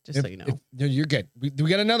fun. Just so you know. No, you're good. We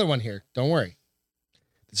got another one here. Don't worry.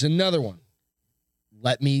 There's another one.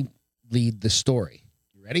 Let me lead the story.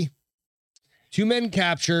 You ready? 2 men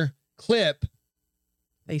capture clip.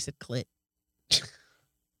 They said clit.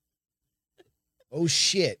 Oh,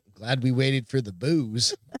 shit. Glad we waited for the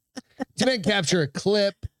booze. 2 men capture a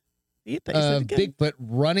clip of Bigfoot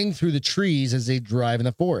running through the trees as they drive in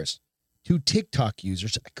the forest. 2 TikTok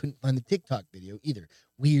users, I couldn't find the TikTok video either.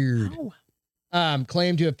 Weird. Oh.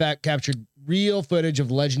 Claimed to have captured real footage of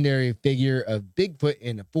legendary figure of Bigfoot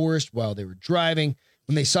in a forest while they were driving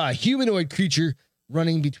when they saw a humanoid creature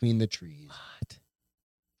running between the trees. What?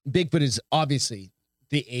 Bigfoot is obviously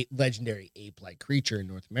the legendary ape-like creature in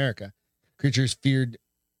North America. Creatures feared.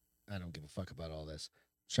 I don't give a fuck about all this.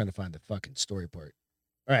 I'm trying to find the fucking story part.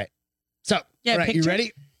 All right. So, yeah, all right, you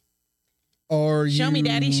ready? Or show me,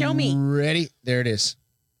 Daddy. Show me. Ready? There it is.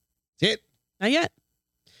 See it? Not yet.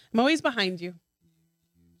 I'm always behind you.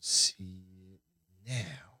 You see it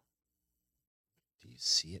now. Do you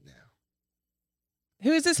see it now?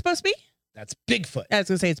 Who is this supposed to be? That's Bigfoot. I was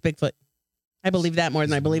going to say it's Bigfoot. I believe that more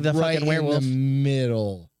than I believe the fucking werewolf. In the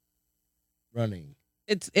middle. Running.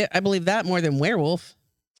 I believe that more than werewolf.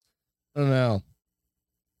 I don't know.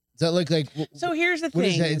 Does that look like... So here's the what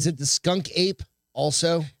thing. Is that? Is it the skunk ape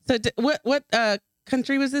also? So what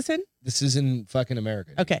country was this in? This is in fucking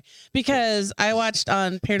America. Okay. Because I watched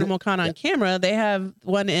on Paranormal Con on camera. They have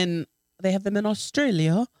them in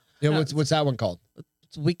Australia. Yeah, what's that one called?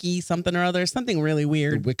 It's Wiki something or other. Something really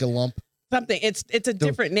weird. The Wickalump. Something. It's a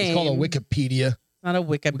different name. It's called a Wikipedia. Not a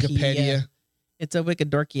Wikipedia. It's a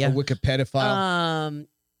Wikidorkia. A Wikipedophile.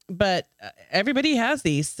 But everybody has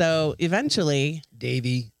these. So eventually.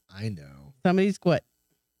 Davey, I know. Somebody's what?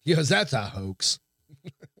 Yes, that's a hoax.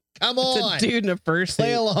 Come on. It's a dude in a fursuit.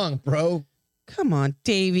 Play along, bro. Come on,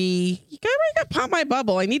 Davey. You gotta pop my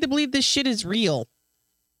bubble. I need to believe this shit is real.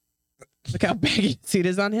 Look how baggy the suit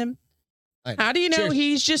is on him. How do you know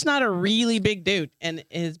he's just not a really big dude and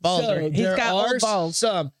his balls he's got old balls.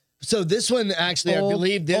 So this one actually, I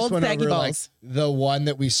believe this one over like the one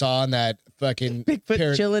that we saw in that fucking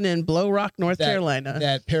Bigfoot chilling in Blow Rock, North Carolina.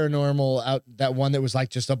 That paranormal that one that was like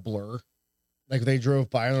just a blur. Like they drove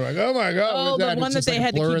by and they're like, oh my God. Oh, the one that they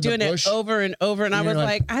had to keep doing it over and over. And I was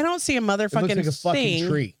like, I don't see a motherfucking like a fucking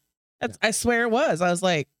tree. I swear it was. I was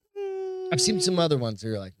like, I've seen some other ones that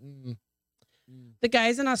are like, The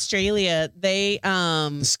guys in Australia, the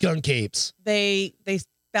skunk apes. They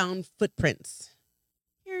found footprints.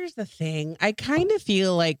 Here's the thing. I kind of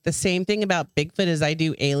feel like the same thing about Bigfoot as I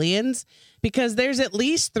do aliens, because there's at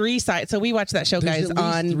least 3 sites. So we watch that show, guys,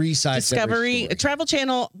 on 3 sites Discovery, Travel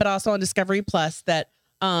Channel, but also on Discovery Plus. That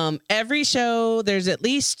every show there's at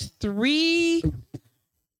least 3.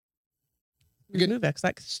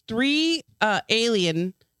 Like 3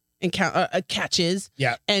 alien catches,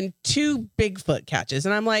 and 2 Bigfoot catches,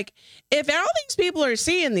 and I'm like, if all these people are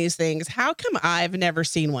seeing these things, how come I've never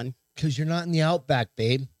seen one? Because you're not in the outback,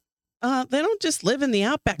 babe. They don't just live in the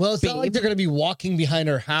outback. Well, it's not like they're going to be walking behind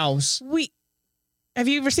our house. Have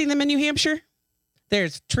you ever seen them in New Hampshire?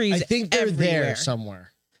 There's trees. I think they're everywhere. There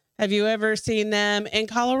somewhere. Have you ever seen them in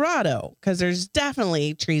Colorado? Because there's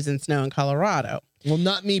definitely trees and snow in Colorado. Well,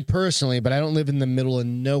 not me personally, but I don't live in the middle of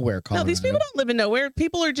nowhere, Colorado. No, these people don't live in nowhere.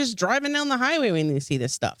 People are just driving down the highway when they see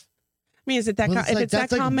this stuff. I mean, is it that? It's that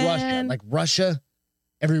common? Russia. Like Russia,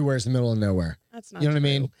 everywhere is the middle of nowhere. That's not. You know what I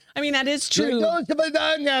mean? I mean, that is true. And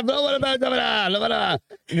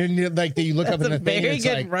then, like you look up in the thing, very it's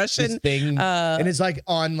good like Russian thing, and it's like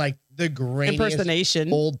on like the grainiest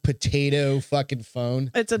impersonation, old potato fucking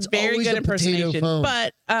phone. It's very good impersonation,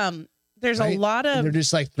 but there's a lot of they're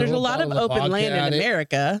just like there's a lot of open land in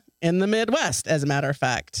America, in the Midwest, as a matter of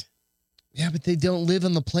fact. Yeah, but they don't live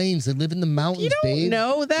in the plains; they live in the mountains. You don't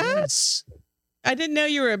know that? Yes. I didn't know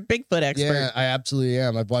you were a Bigfoot expert. Yeah, I absolutely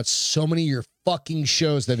am. I've watched so many of your fucking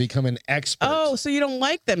shows that become an expert. Oh, so you don't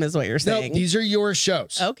like them, is what you're saying? No, these are your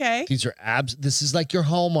shows. Okay. These are This is like your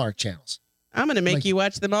Hallmark channels. I'm gonna make you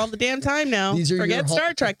watch them all the damn time now. Forget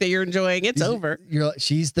Star Trek that you're enjoying. It's over.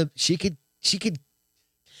 She could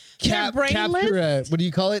capture what do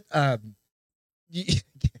you call it? I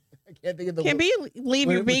can't think of the. Can't believe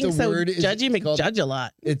you're being so judgy McJudge a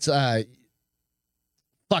lot. It's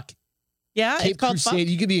fuck. Yeah, Cape it's called Crusader.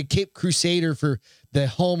 You could be a Cape Crusader for the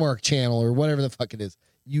Hallmark Channel or whatever the fuck it is.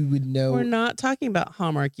 You would know. We're not talking about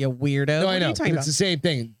Hallmark, you weirdo. No, I know. What are you talking about? It's the same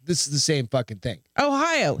thing. This is the same fucking thing.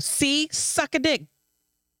 Ohio. See? Suck a dick.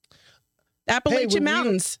 Appalachian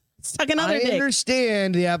Mountains. Stuck another dick. I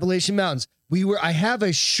understand the Appalachian Mountains. I have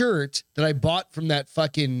a shirt that I bought from that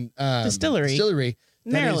fucking distillery.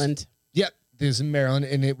 Maryland. Yep. There's in Maryland,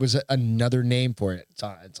 and it was another name for it. It's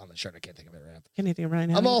on the shirt. I can't think of it right now. Can't think of it right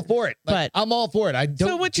now. I'm all for it. But I'm all for it. I don't.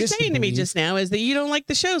 So what you're saying to me just now is that you don't like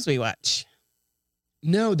the shows we watch.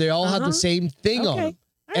 No, they all have the same thing on them.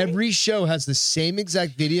 Every show has the same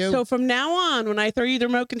exact video. So from now on, when I throw you the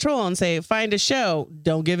remote control and say, find a show,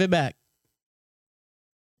 don't give it back.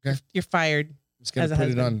 Okay. You're fired. I'm just going to put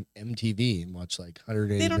it on MTV and watch like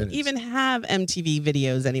 180 minutes. They don't even have MTV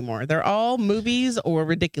videos anymore. They're all movies or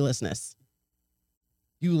ridiculously.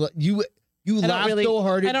 You laugh so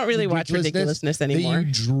hard. I don't really watch ridiculousness anymore. That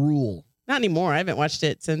you drool. Not anymore. I haven't watched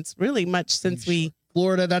it since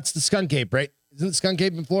Florida. That's the Skunk Ape, right? Isn't it Skunk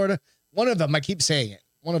Ape in Florida? One of them. I keep saying it.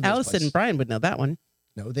 One of those Allison places. and Brian would know that one.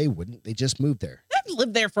 No, they wouldn't. They just moved there. I've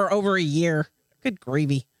lived there for over a year. Good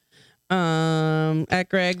gravy. At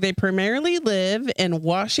Greg, they primarily live in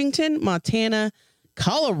Washington, Montana,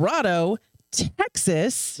 Colorado,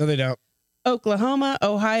 Texas. No, they don't. Oklahoma,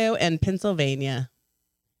 Ohio, and Pennsylvania.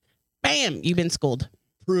 Bam! You've been schooled.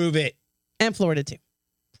 Prove it. And Florida, too.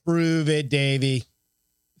 Prove it, Davey.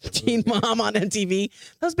 Teen Mom on MTV.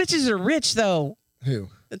 Those bitches are rich, though. Who?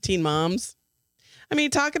 The teen moms. I mean,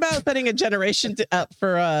 talk about setting a generation up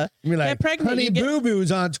for get pregnant. Honey Boo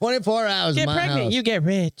Boo's on 24 hours. Get pregnant, house. You get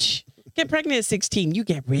rich. Get pregnant at 16, you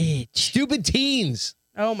get rich. Stupid teens.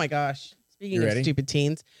 Oh my gosh. Speaking of stupid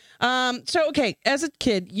teens. Okay, as a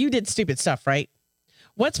kid, you did stupid stuff, right?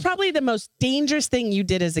 What's probably the most dangerous thing you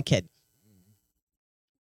did as a kid?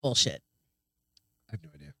 Bullshit. I have no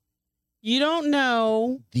idea. You don't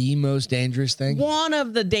know the most dangerous thing? One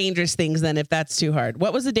of the dangerous things, then, if that's too hard.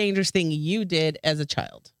 What was the dangerous thing you did as a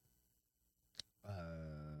child? I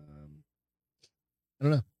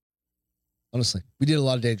don't know. Honestly, we did a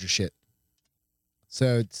lot of dangerous shit.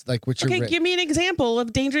 So it's like, give me an example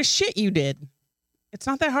of dangerous shit you did. It's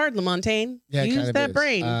not that hard, LaMontagne. Yeah, use that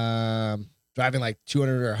brain. Driving like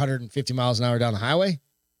 200 or 150 miles an hour down the highway. You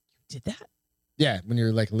did that? Yeah, when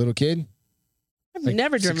you're like a little kid. I've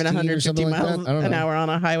never driven 150 miles an hour on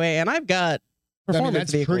a highway, and I've got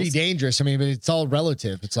performance vehicles. Pretty dangerous. I mean, but it's all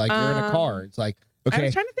relative. It's like you're in a car. It's like, okay, I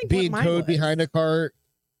was trying to think being towed behind a car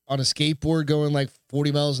on a skateboard going like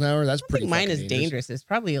 40 miles an hour. That's pretty. Mine is dangerous. It's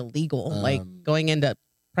probably illegal, like going into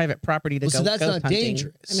private property to go. So that's not hunting.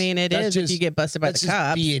 Dangerous. I mean, it is if you get busted by the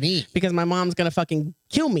cops. B&E. Because my mom's gonna fucking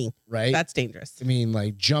kill me. Right. That's dangerous. I mean,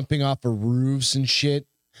 like jumping off of roofs and shit.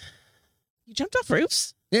 You jumped off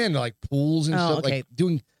roofs? Yeah, and like pools and stuff. Okay. Like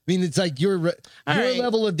doing. I mean, it's like your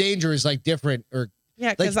level of danger is like different, or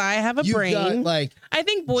yeah, because I have a brain. Got, like, I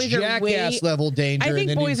think boys are jackass level danger. I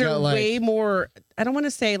think boys are way more. I don't want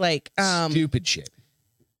to say like stupid shit.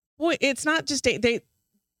 Boy, it's not just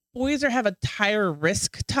boys have a higher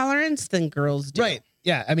risk tolerance than girls do. Right.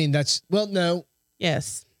 Yeah. I mean, no.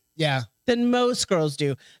 Yes. Yeah. Than most girls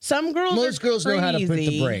do. Most girls know how to put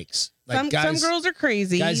the brakes. Like some girls are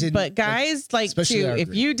crazy, but guys like to.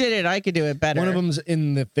 If you did it, I could do it better. One of them's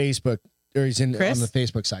in the Facebook, or he's on the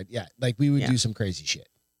Facebook side. Yeah, like we would do some crazy shit.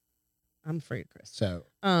 I'm afraid, Chris. So,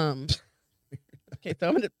 okay, so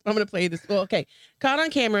I'm gonna play this. Well, okay, caught on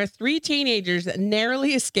camera, 3 teenagers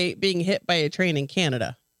narrowly escaped being hit by a train in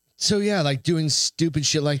Canada. So yeah, like doing stupid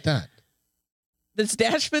shit like that. This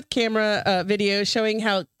dash with camera video showing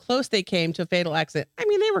how close they came to a fatal accident. I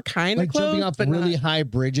mean, they were kind of close, jumping off really high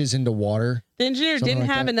bridges into water. The engineer didn't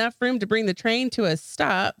have enough room to bring the train to a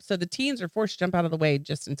stop, so the teens were forced to jump out of the way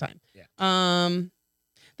just in time. Yeah.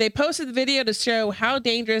 They posted the video to show how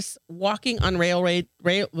dangerous walking on railway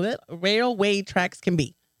tracks can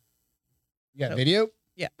be. You got video?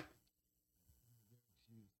 Yeah.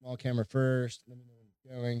 Small camera first. Let me know when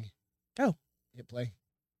it's going. Go. Hit play.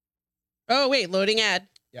 Oh, wait. Loading ad.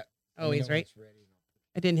 Yeah. Always, right?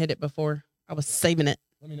 I didn't hit it before. I was saving it.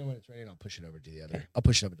 Let me know when it's ready and I'll push it over to the other. I'll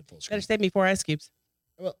push it over to full screen. Better save me 4 ice cubes.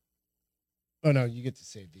 Well, oh, no. You get to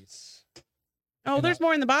save these. Oh, and there's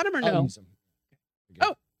more in the bottom or no?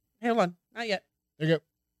 Oh, hold on. Not yet. There you go.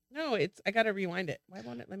 No, I got to rewind it. Why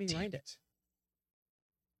won't it let me rewind it?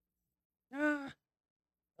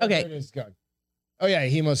 Okay. There it is. Gone. Oh yeah,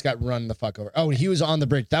 he almost got run the fuck over. Oh, he was on the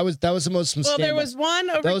bridge. That was the most. Well, there was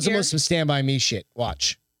one over. That was the most some Stand By Me shit.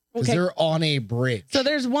 Watch, because they're on a bridge. So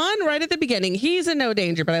there's one right at the beginning. He's in no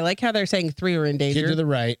danger, but I like how they're saying 3 are in danger. Kid to the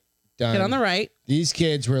right. Done. Kid on the right. These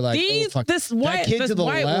kids were like, this white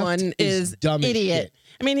one is dumb idiot. Shit.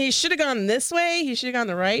 I mean, he should have gone this way. He should have gone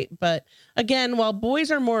the right. But again, while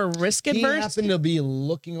boys are more risk adverse, he happened to be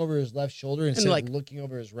looking over his left shoulder instead of looking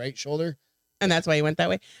over his right shoulder. And that's why he went that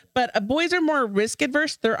way. But boys are more risk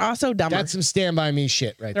adverse. They're also dumber. That's some Stand By Me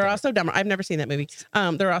shit right there. They're also dumber. I've never seen that movie.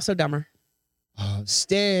 They're also dumber. Oh,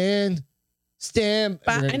 stand.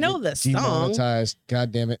 But I know the song. Demonetized.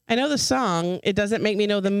 God damn it. I know the song. It doesn't make me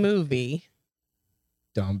know the movie.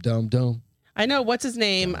 Dum, dum, dum. I know. What's his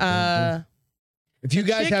name? If you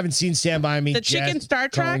guys haven't seen Stand By Me, the chicken Star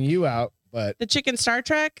Trek, calling you out, but the chicken Star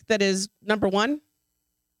Trek that is number 1.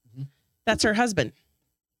 Mm-hmm. That's her husband.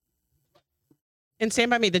 And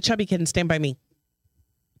Stand By Me, the chubby kid in Stand By Me.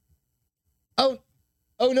 Oh,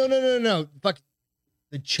 no. Fuck.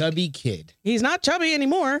 The chubby kid. He's not chubby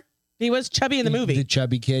anymore. He was chubby in the movie. The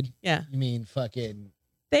chubby kid? Yeah. You mean fucking...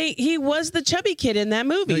 He was the chubby kid in that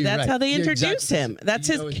movie. No, That's right. How they introduced him. That's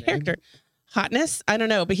his character. Name? Hotness? I don't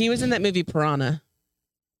know, but he was in that movie Piranha.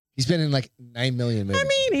 He's been in like 9 million movies. I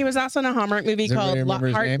mean, he was also in a Hallmark movie called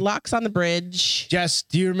Locks on the Bridge. Jess,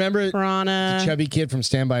 do you remember Piranha? The chubby kid from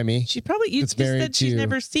Stand By Me? She probably you just said she's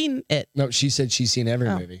never seen it. No, she said she's seen every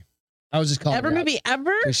movie. I was just calling every movie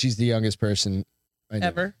ever because she's the youngest person I know.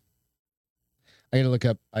 Ever. I gotta look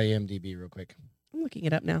up IMDb real quick. I'm looking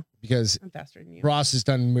it up now because I'm faster than you. Ross has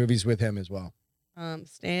done movies with him as well.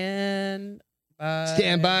 Stand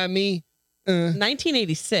By Me.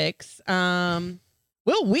 1986.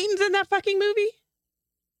 Will Wheaton's in that fucking movie.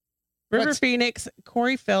 River Phoenix,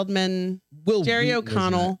 Corey Feldman, Jerry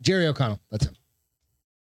O'Connell. Jerry O'Connell. That's him.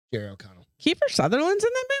 Jerry O'Connell. Kiefer Sutherland's in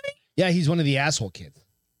that movie? Yeah, he's one of the asshole kids.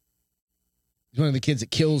 He's one of the kids that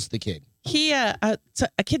kills the kid. So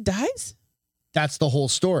a kid dies? That's the whole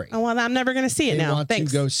story. Oh, well, I'm never going to see it now.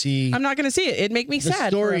 Thanks. To go see. I'm not going to see it. It'd make me sad.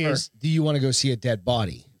 The story is, do you want to go see a dead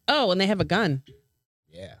body? Oh, and they have a gun.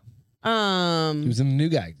 Yeah. He was in The New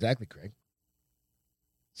Guy. Exactly, Craig.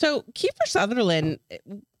 So Kiefer Sutherland,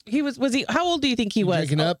 was he? How old do you think he was?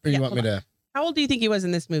 Drinking up, or you want me to? How old do you think he was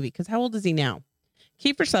in this movie? Because how old is he now?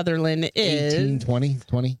 Kiefer Sutherland is 18,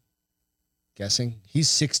 20. Guessing he's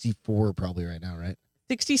 64 probably right now, right?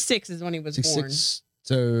 66 is when he was 66.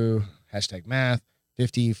 Born. So #math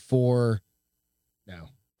 54. No,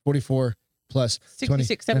 44 plus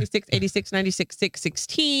 66, 20. 76, 86, 96, 6,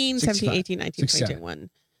 16, 17, 18, 19, 20, 21,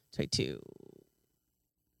 22.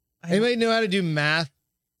 Anybody know how to do math?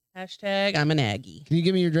 I'm an Aggie. Can you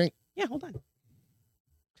give me your drink? Yeah, hold on.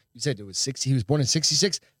 You said it was 60. He was born in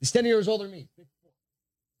 66. He's 10 years older than me.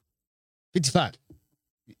 55.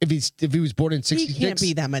 If he was born in 66. He can't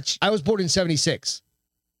be that much. I was born in 76.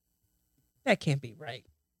 That can't be right.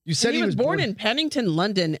 You said he was born in Paddington,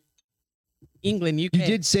 London, England, UK. You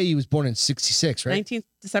did say he was born in 66, right?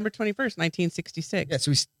 December 21st, 1966. Yeah,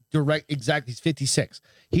 so he's direct. Exactly. He's 56.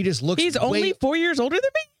 He just looks. He's only 4 years older than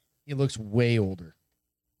me? He looks way older.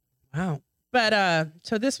 Wow. But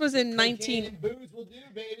so this was in 19. And booze will do,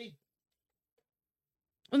 baby.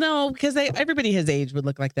 No, because everybody his age would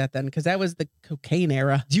look like that then, because that was the cocaine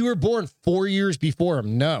era. You were born 4 years before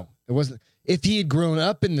him. No, it wasn't. If he had grown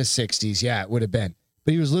up in the 60s, yeah, it would have been.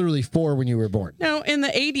 But he was literally 4 when you were born. No, in the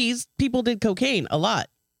 80s, people did cocaine a lot.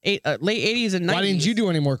 Late 80s and 90s. Why didn't you do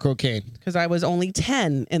any more cocaine? Because I was only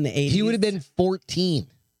 10 in the 80s. He would have been 14.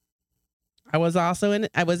 I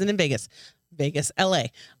wasn't in Vegas, LA.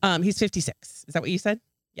 He's 56. Is that what you said?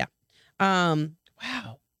 Yeah.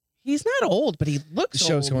 Wow. He's not old, but he looks old. The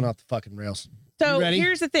show's old. going off the fucking rails. So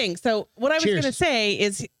here's the thing. So what I was going to say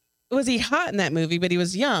is, was he hot in that movie? But he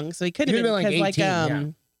was young, so he couldn't have been like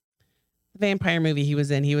 18, the vampire movie he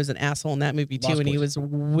was in. He was an asshole in that movie too, and he was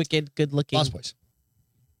wicked good looking. Lost Boys.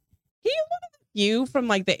 He was one of the few from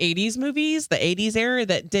like the 80s movies, the 80s era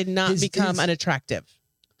that did not become unattractive.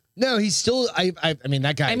 No, he's still. I mean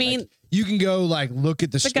that guy. I mean, you can go like look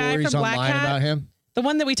at the stories online about him. The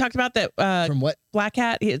one that we talked about that from what? Black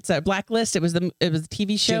Hat. It's a Blacklist. It was a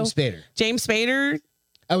TV show. James Spader.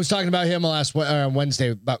 I was talking about him last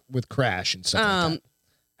Wednesday with Crash and stuff like that.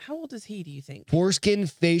 How old is he, do you think? Foreskin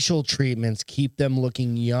facial treatments keep them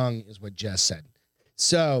looking young, is what Jess said.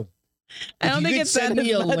 So I don't think it's send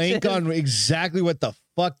me a link on exactly what the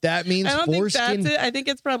fuck that means. I don't think that's it. I think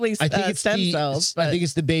it's probably stem cells. I think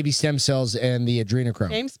it's the baby stem cells and the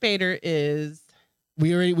adrenochrome. James Spader is.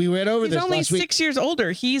 We went over this. He's only 6 years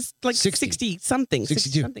older. He's like 60 something.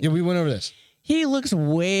 62. Something. Yeah, we went over this. He looks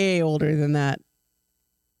way older than that.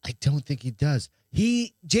 I don't think he does.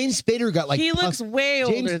 James Spader got like. He looks way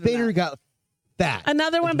older. James Spader got fat.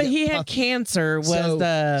 Another one, but he had cancer.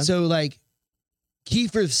 So like,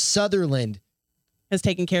 Kiefer Sutherland has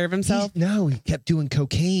taken care of himself. He kept doing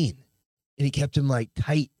cocaine, and he kept him like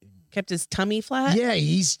tight. Kept his tummy flat. Yeah,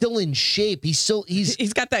 he's still in shape.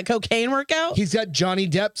 He's got that cocaine workout. He's got Johnny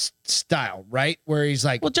Depp's style, right? Where he's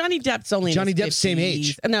like, well, Johnny Depp's only Johnny Depp's same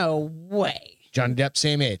age. No way. Johnny Depp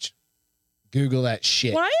same age. Google that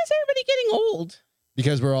shit. Why is everybody getting old?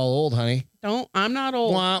 Because we're all old, honey. I'm not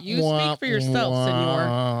old. You speak for yourself,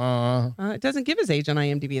 senor. It doesn't give his age on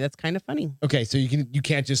IMDb. That's kind of funny. Okay, so you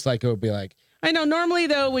can't just like go be like. I know. Normally,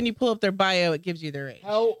 though, when you pull up their bio, it gives you their age.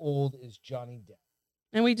 How old is Johnny Depp?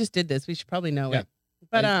 And we just did this. We should probably know it.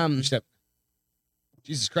 But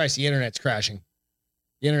Jesus Christ, the internet's crashing.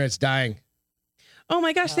 The internet's dying. Oh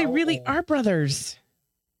my gosh, they really are brothers.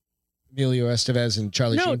 Emilio Estevez and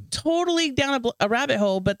Charlie Sheen. Totally down a rabbit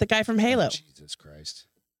hole, but the guy from Halo. Jesus Christ.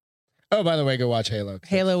 Oh, by the way, go watch Halo.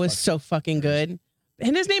 Halo is so fucking good.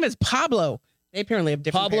 And his name is Pablo. They apparently have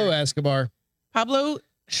different Pablo parents. Escobar. Pablo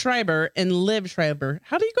Schreiber and Liv Schreiber.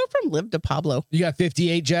 How do you go from Liv to Pablo? You got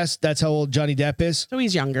 58, Jess. That's how old Johnny Depp is. So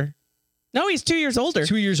he's younger. No, he's 2 years older.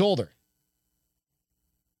 2 years older.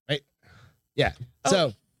 Right? Yeah. Oh.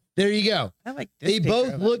 So there you go. I like this. They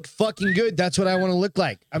both look fucking good. That's what I want to look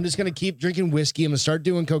like. I'm just going to keep drinking whiskey. I'm going to start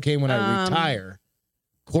doing cocaine when I retire.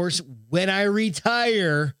 Of course, when I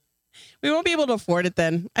retire. We won't be able to afford it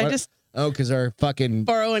then. Because our fucking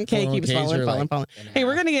 401k keeps falling. Hey,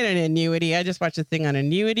 we're going to get an annuity. I just watched a thing on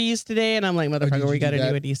annuities today, and I'm like, motherfucker, we got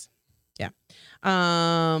annuities. Yeah.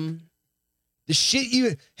 The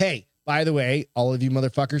shit Hey, by the way, all of you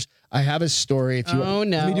motherfuckers, I have a story. If you no.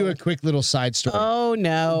 Let me do a quick little side story. Oh,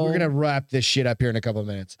 no. We're going to wrap this shit up here in a couple of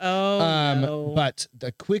minutes. No. But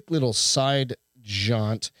the quick little side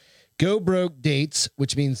jaunt. Go broke dates,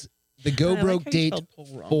 which means the go broke date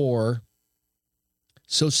for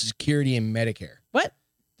Social Security and Medicare. What?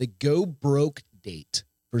 The go broke date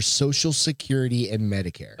for Social Security and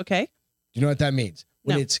Medicare. Okay. Do you know what that means?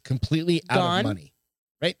 When it's completely out of money,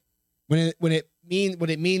 right? What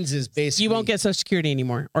it means is basically you won't get Social Security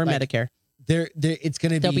anymore or Medicare. It's going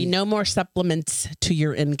to be there'll be no more supplements to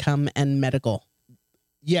your income and medical.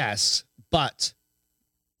 Yes, but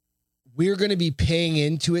we're going to be paying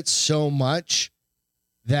into it so much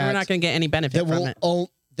that we're not going to get any benefit from it.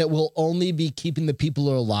 That will only be keeping the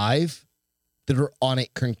people alive that are on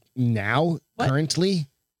it currently,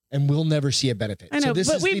 and we'll never see a benefit. I know,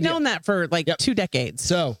 but we've known that for 2 decades.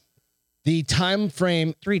 So the time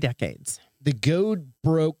frame, 3 decades. The go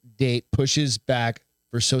broke date pushes back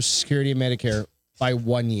for Social Security and Medicare by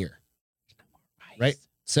 1 year. Right?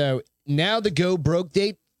 So now the go broke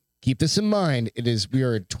date, keep this in mind, we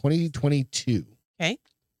are in 2022. Okay.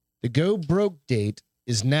 The go broke date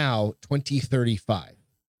is now 2035.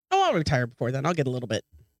 Oh, I'll retire before then. I'll get a little bit.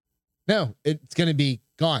 No, it's going to be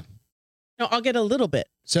gone. No, I'll get a little bit.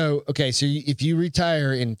 So, okay. So if you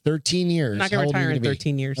retire in 13 years, I'm not going to retire in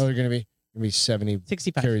 13 years. Oh, you're going to be 70.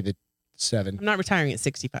 65. Carry the 7. I'm not retiring at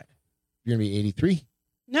 65. You're going to be 83?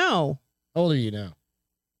 No. How old are you now?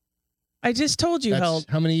 I just told you how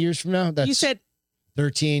many years from now? You said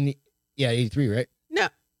 13. Yeah, 83, right? No.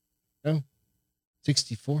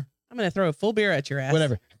 64. I'm going to throw a full beer at your ass.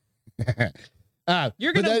 Whatever.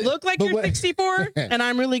 You're going to look like you're 64, and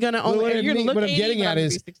I'm really going to only. What I'm getting at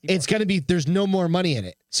is it's going to be, there's no more money in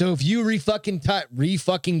it. So if you re-fucking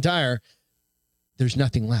tire, there's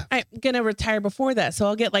nothing left. I'm going to retire before that, so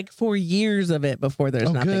I'll get 4 years of it before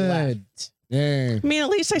there's nothing left. Yeah. I mean, at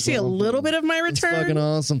least I see a little bit of my return. It's fucking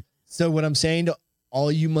awesome. So what I'm saying to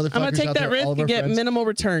all you motherfuckers, I'm going to take that risk and get minimal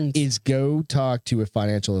returns. Is go talk to a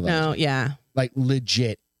financial advisor. No, yeah.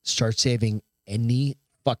 Legit, start saving any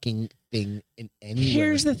fucking thing in any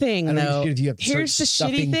Here's the thing, though. Here's the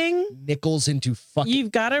shitty thing. Nickels into fucking.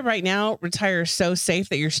 You've got to right now retire so safe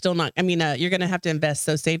that you're still not. I mean, you're going to have to invest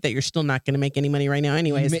so safe that you're still not going to make any money right now,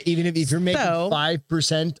 anyways. Even if you're making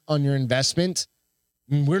 5% on your investment,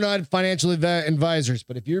 we're not financial advisors,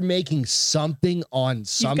 but if you're making something on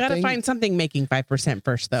something, you've got to find something making 5%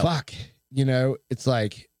 first, though. Fuck, it's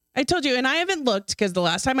like I told you, and I haven't looked because the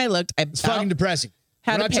last time I looked, it's fucking depressing.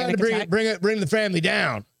 We're not trying to bring the family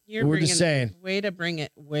down. We're just saying. Way to bring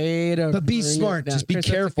it. But be smart. Just be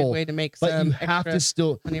careful. Way to make but you have to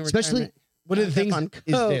still, especially one of the things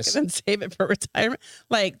is this. And then save it for retirement,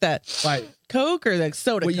 like that. Coke or the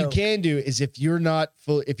soda. What you can do is if you're not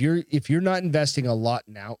investing a lot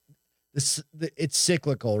now, it's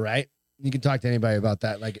cyclical, right? You can talk to anybody about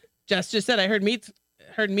that. Like Jess just said, I heard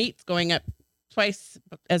meats going up twice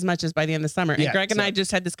as much as by the end of the summer. And Greg and I just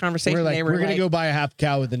had this conversation. We're going to go buy a half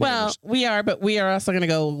cow with the neighbors. We are, but we are also going to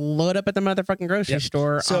go load up at the motherfucking grocery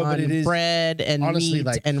store on bread and honestly,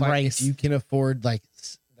 meat and rice. If you can afford like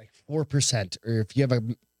 4%, or if you have a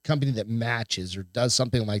company that matches or does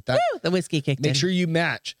something like that, the whiskey kicked in. Make sure you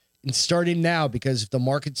match and start in now, because if the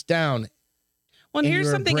market's down, well, and here's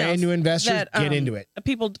you're something a brand new investor, get into it.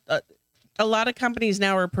 People, a lot of companies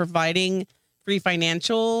now are providing free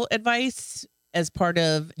financial advice as part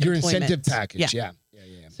of your employment. incentive package. Yeah.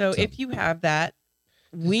 So if you have that,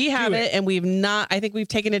 We have it, and we've not. I think we've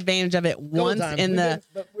taken advantage of it once in the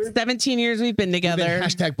 17 years we've been together.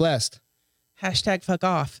 Hashtag blessed. Hashtag fuck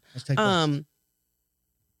off. Hashtag blessed.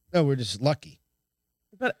 No, we're just lucky.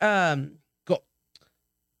 But go.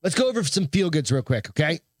 Let's go over some feel goods real quick,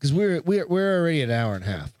 okay? Because we're already an hour and a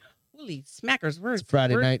half. Holy smackers! It's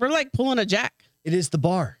Friday night. We're like pulling a jack. It is. The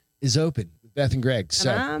bar is open with Beth and Greg.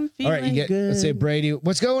 So I'm feeling all right, good. Let's say Brady.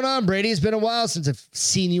 What's going on, Brady? It's been a while since I've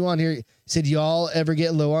seen you on here. Said y'all ever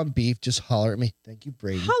get low on beef? Just holler at me. Thank you,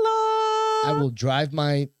 Brady. Hello. I will drive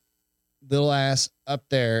my little ass up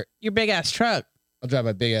there. Your big ass truck. I'll drive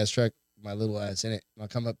my big ass truck, my little ass in it. And I'll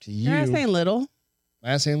come up to you. Your ass ain't little. My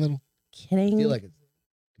ass ain't little. Kidding. I feel like it's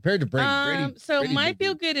compared to Brady. Brady my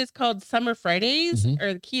feel good is called Summer Fridays,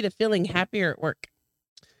 or the key to feeling happier at work.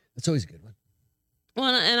 That's always a good one.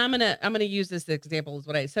 Well, and I'm gonna use this example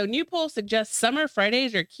as so new poll suggests Summer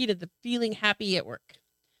Fridays are key to the feeling happy at work.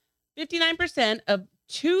 59% of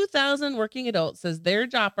 2,000 working adults says their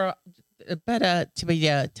job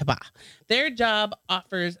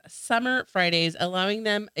offers Summer Fridays, allowing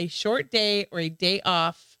them a short day or a day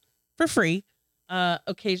off for free,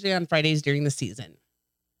 occasionally on Fridays during the season.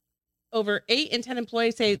 Over 8 in 10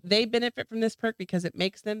 employees say they benefit from this perk because it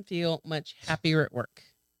makes them feel much happier at work.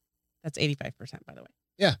 That's 85%, by the way.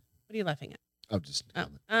 Yeah. What are you laughing at?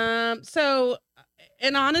 So,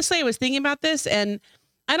 and honestly, I was thinking about this, and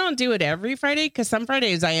I don't do it every Friday because some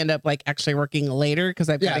Fridays I end up like actually working later because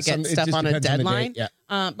I've got to get stuff on a deadline.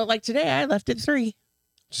 But like today, I left at 3.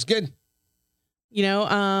 Which is good. You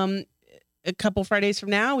know, a couple Fridays from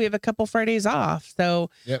now, we have a couple Fridays off. So,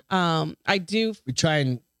 I do. We try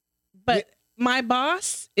and. But my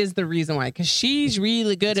boss is the reason why, because she's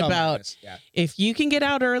really good about if you can get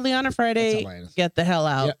out early on a Friday, get the hell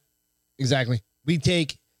out. Yep. Exactly.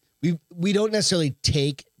 We don't necessarily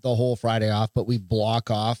take the whole Friday off, but we block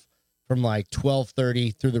off from like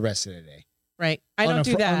 12:30 through the rest of the day. Right. I don't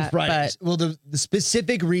do that. On Fridays. Well, the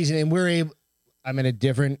specific reason, and I'm in a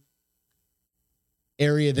different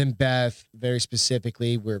area than Beth, very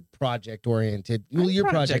specifically. We're project oriented. Well, you're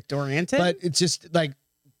project oriented, but it's just like.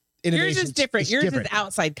 Yours is different. Yours is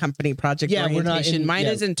outside company project orientation. Mine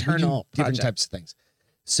is internal different types of things.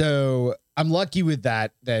 So I'm lucky with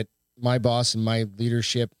that my boss and my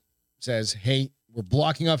leadership says, hey, we're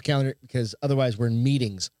blocking off calendar because otherwise we're in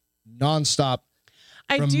meetings nonstop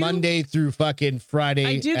from Monday through fucking Friday.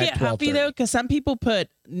 I do get happy though, because some people put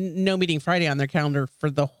no meeting Friday on their calendar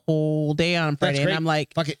for the whole day on Friday. And I'm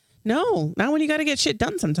like, fuck it. No, not when you got to get shit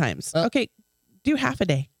done sometimes. Okay, do half a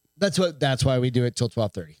day. That's why we do it till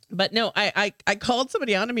 12:30. But no, I called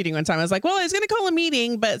somebody on a meeting one time. I was like, well, I was going to call a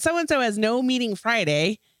meeting, but so-and-so has no meeting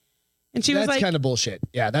Friday. And she was like, that's kind of bullshit.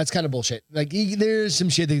 Yeah, that's kind of bullshit. Like there's some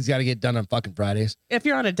shit that's got to get done on fucking Fridays. If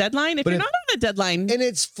you're on a deadline, if you're not on a deadline. And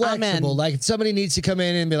it's flexible. Like if somebody needs to come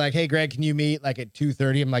in and be like, hey, Greg, can you meet like at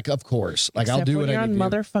 2:30? I'm like, of course. Like I'll do what I need to do. You're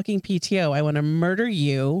on motherfucking PTO. I want to murder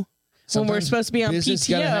you. Sometimes when we're supposed to be on business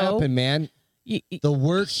PTO. Gotta happen, man. The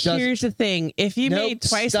work. Here's the thing: if you made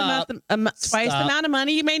twice the amount of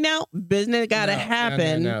money you made now, business got to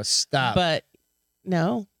happen. No, stop. But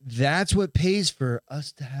no, that's what pays for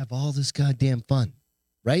us to have all this goddamn fun,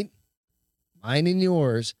 right? Mine and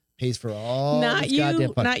yours pays for all. This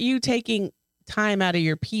goddamn fun. Not you taking time out of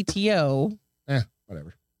your PTO.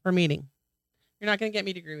 Whatever. For meeting. You're not going to get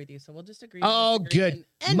me to agree with you, so we'll just agree. Oh, good.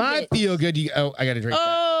 My feel good. I got to drink.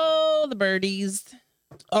 Oh, the birdies.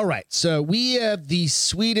 All right, so we have the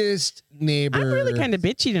sweetest neighbor. I'm really kind of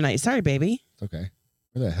bitchy tonight. Sorry, baby. It's okay.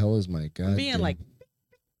 Where the hell is my god? Being like,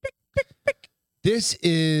 this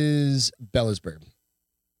is Bellasburg.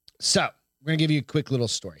 So we're gonna give you a quick little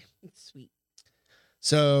story. It's sweet.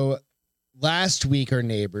 So last week, our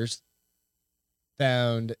neighbors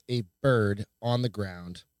found a bird on the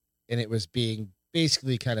ground, and it was being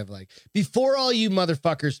basically kind of like, before all you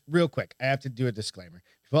motherfuckers, real quick, I have to do a disclaimer.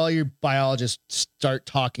 If all your biologists start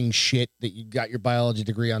talking shit that you got your biology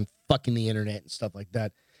degree on fucking the internet and stuff like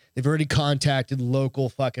that, they've already contacted local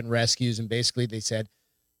fucking rescues, and basically they said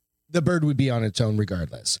the bird would be on its own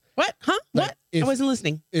regardless. What? Huh? Like what? I wasn't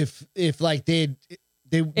listening. If like nobody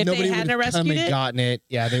would have come and gotten it.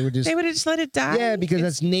 Yeah, they would have just let it die. Yeah, because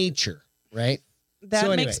that's nature, right?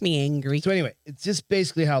 That makes me angry. So anyway, it's just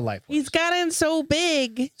basically how life works. He's gotten so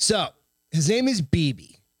big. So his name is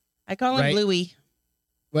BB. I call him Bluey.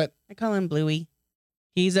 What? I call him Bluey.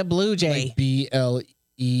 He's a blue jay. Like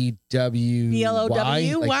BLEW.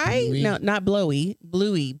 BLOW? Why? No, not Blowy.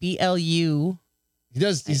 Bluey. BLU. He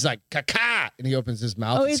does. He's like caca, and he opens his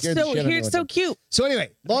mouth. Oh, it's so cute. So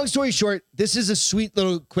anyway, long story short, this is a sweet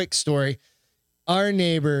little quick story. Our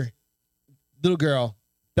neighbor, little girl,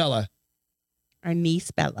 Bella. Our niece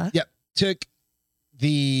Bella. Yep. Took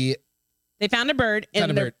They found a bird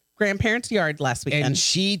in their grandparents' yard last weekend. And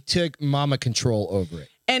she took mama control over it.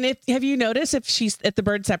 And have you noticed if the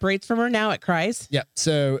bird separates from her now, it cries? Yeah.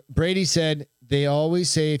 So Brady said they always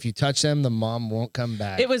say if you touch them, the mom won't come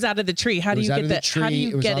back. It was out of the tree. How do you get that? How do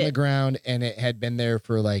you get it? It was on the ground, and it had been there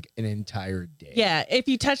for like an entire day. Yeah. If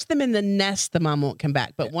you touch them in the nest, the mom won't come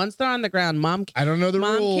back. But once they're on the ground, I don't know the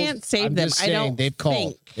rules. Mom can't save them. I don't. They've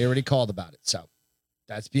called. They already called about it. So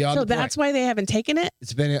that's beyond. So that's why they haven't taken it.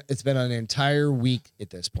 It's been an entire week at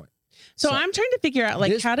this point. So I'm trying to figure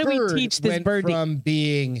out how do we teach this bird from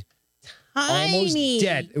being tiny. Almost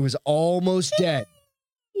dead. It was almost dead.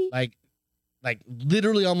 Like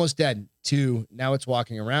literally almost dead to now it's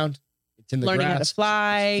walking around. It's in the learning grass. How to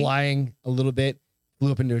fly. Flying a little bit.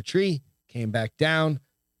 Flew up into a tree. Came back down.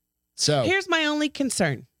 So here's my only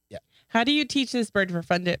concern. Yeah. How do you teach this bird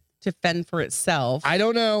to fend for itself? I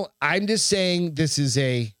don't know. I'm just saying this is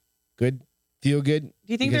a good feel good.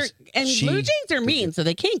 Do you think blue jays are mean, so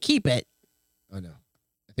they can't keep it? Oh no.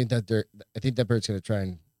 I think that bird's gonna try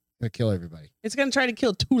and kill everybody. It's gonna try to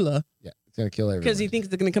kill Tula. Yeah, it's gonna kill everybody. Because he thinks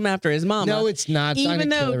it's gonna come after his mama. No, it's not. Even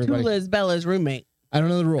though Tula is Bella's roommate. I don't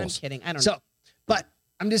know the rules. I'm kidding. I don't know. But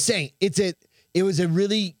I'm just saying it's a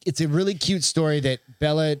really cute story that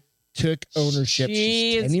Bella took ownership.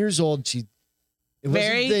 She's 10 years old. She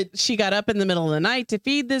got up in the middle of the night to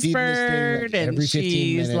feed this bird, and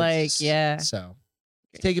she's like, yeah. So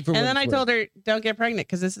take it for. And then I told her, don't get pregnant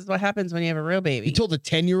because this is what happens when you have a real baby. You told a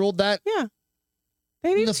 10-year-old that? Yeah.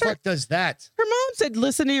 Who the fuck does that? Her mom said,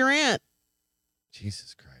 listen to your aunt.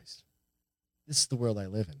 Jesus Christ. This is the world I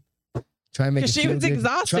live in. Try and make it feel good. She was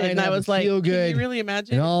exhausted, and I was like, can you really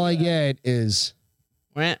imagine? And all I get is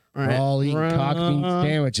all eat cock meat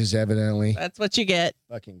sandwiches, evidently. That's what you get.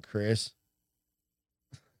 Fucking Chris.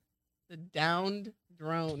 The downed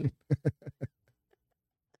drone.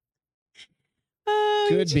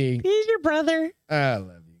 Could be. He's your brother. I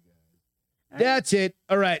love you guys. That's it.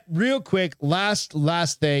 All right. Real quick. Last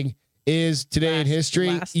thing is today in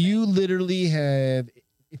history. You literally have,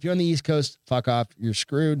 if you're on the East Coast, fuck off. You're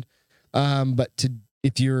screwed. But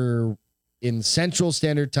if you're in Central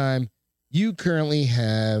Standard Time, you currently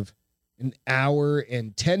have an hour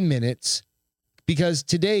and 10 minutes because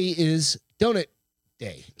today is Donut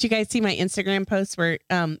Day. Did you guys see my Instagram post where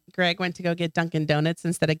Greg went to go get Dunkin' Donuts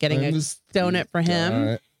instead of getting a donut for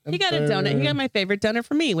him? He got a donut. He got my favorite donut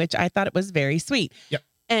for me, which I thought it was very sweet. Yep.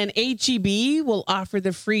 And HEB will offer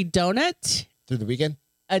the free donut through the weekend,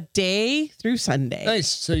 a day through Sunday. Nice.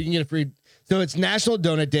 So you can get a free. So it's National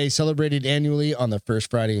Donut Day, celebrated annually on the first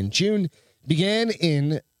Friday in June. Began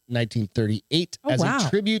in 1938 as a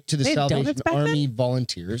tribute to the Salvation Army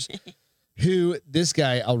volunteers, who this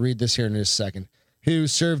guy, I'll read this here in just a second, who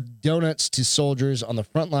served donuts to soldiers on the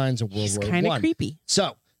front lines of World War I. He's kind of creepy.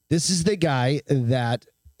 So this is the guy that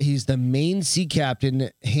he's the main sea captain.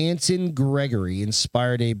 Hanson Gregory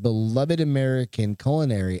inspired a beloved American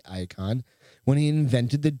culinary icon when he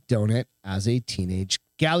invented the donut as a teenage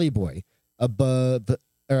galley boy aboard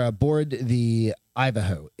the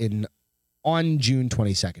Idaho on June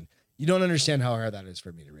 22nd. You don't understand how hard that is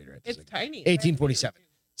for me to read right. It's tiny. 1847.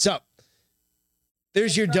 So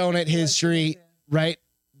there's your donut history, right?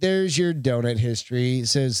 There's your donut history. It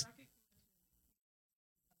says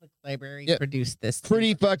library produced this.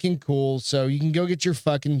 Pretty fucking cool. So you can go get your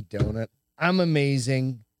fucking donut. I'm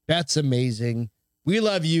amazing. Beth's amazing. We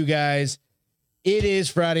love you guys. It is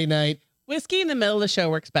Friday night. Whiskey in the middle of the show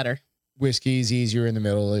works better. Whiskey's easier in the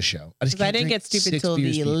middle of the show. I didn't get stupid till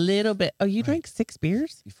the little bit. Oh, you drank 6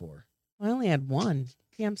 beers? Before. I only had 1.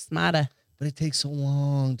 See, I'm smarter. But it takes so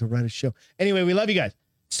long to write a show. Anyway, we love you guys.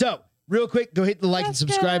 So, real quick, go hit the like and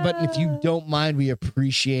subscribe button if you don't mind. We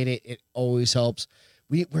appreciate it. It always helps.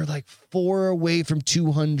 We're like 4 away from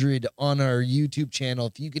 200 on our YouTube channel.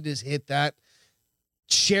 If you could just hit that,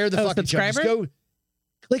 share the fucking show. Just go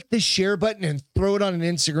click the share button and throw it on an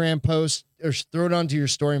Instagram post or throw it onto your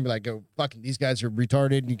story and be like, go, fucking, these guys are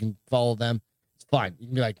retarded. You can follow them. It's fine. You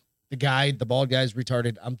can be like, the bald guy's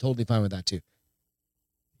retarded. I'm totally fine with that too.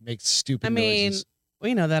 Makes stupid noises.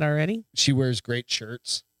 We know that already. She wears great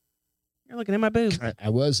shirts. You're looking at my boobs. I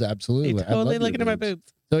was, absolutely. You're totally looking at my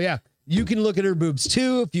boobs. So yeah, you can look at her boobs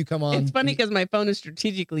too if you come on. It's funny because my phone is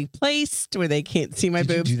strategically placed where they can't see my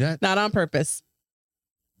boobs. Did you do that? Not on purpose.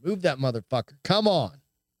 Move that motherfucker. Come on.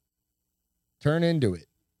 Turn into it.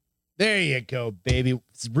 There you go, baby.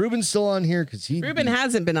 Is Ruben still on here? Ruben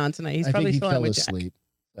hasn't been on tonight. He's probably still on with asleep.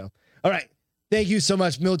 So, all right. Thank you so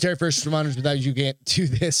much, military first responders. Without you, can't do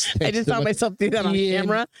this. Thanks I just saw myself do that on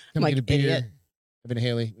camera. I'm like, idiot. Evan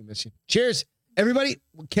Haley, we miss you. Cheers, everybody.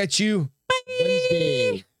 We'll catch you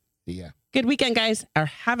Wednesday. See ya. Good weekend, guys. Or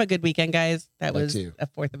have a good weekend, guys. That was a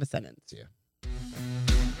fourth of a sentence. Yeah.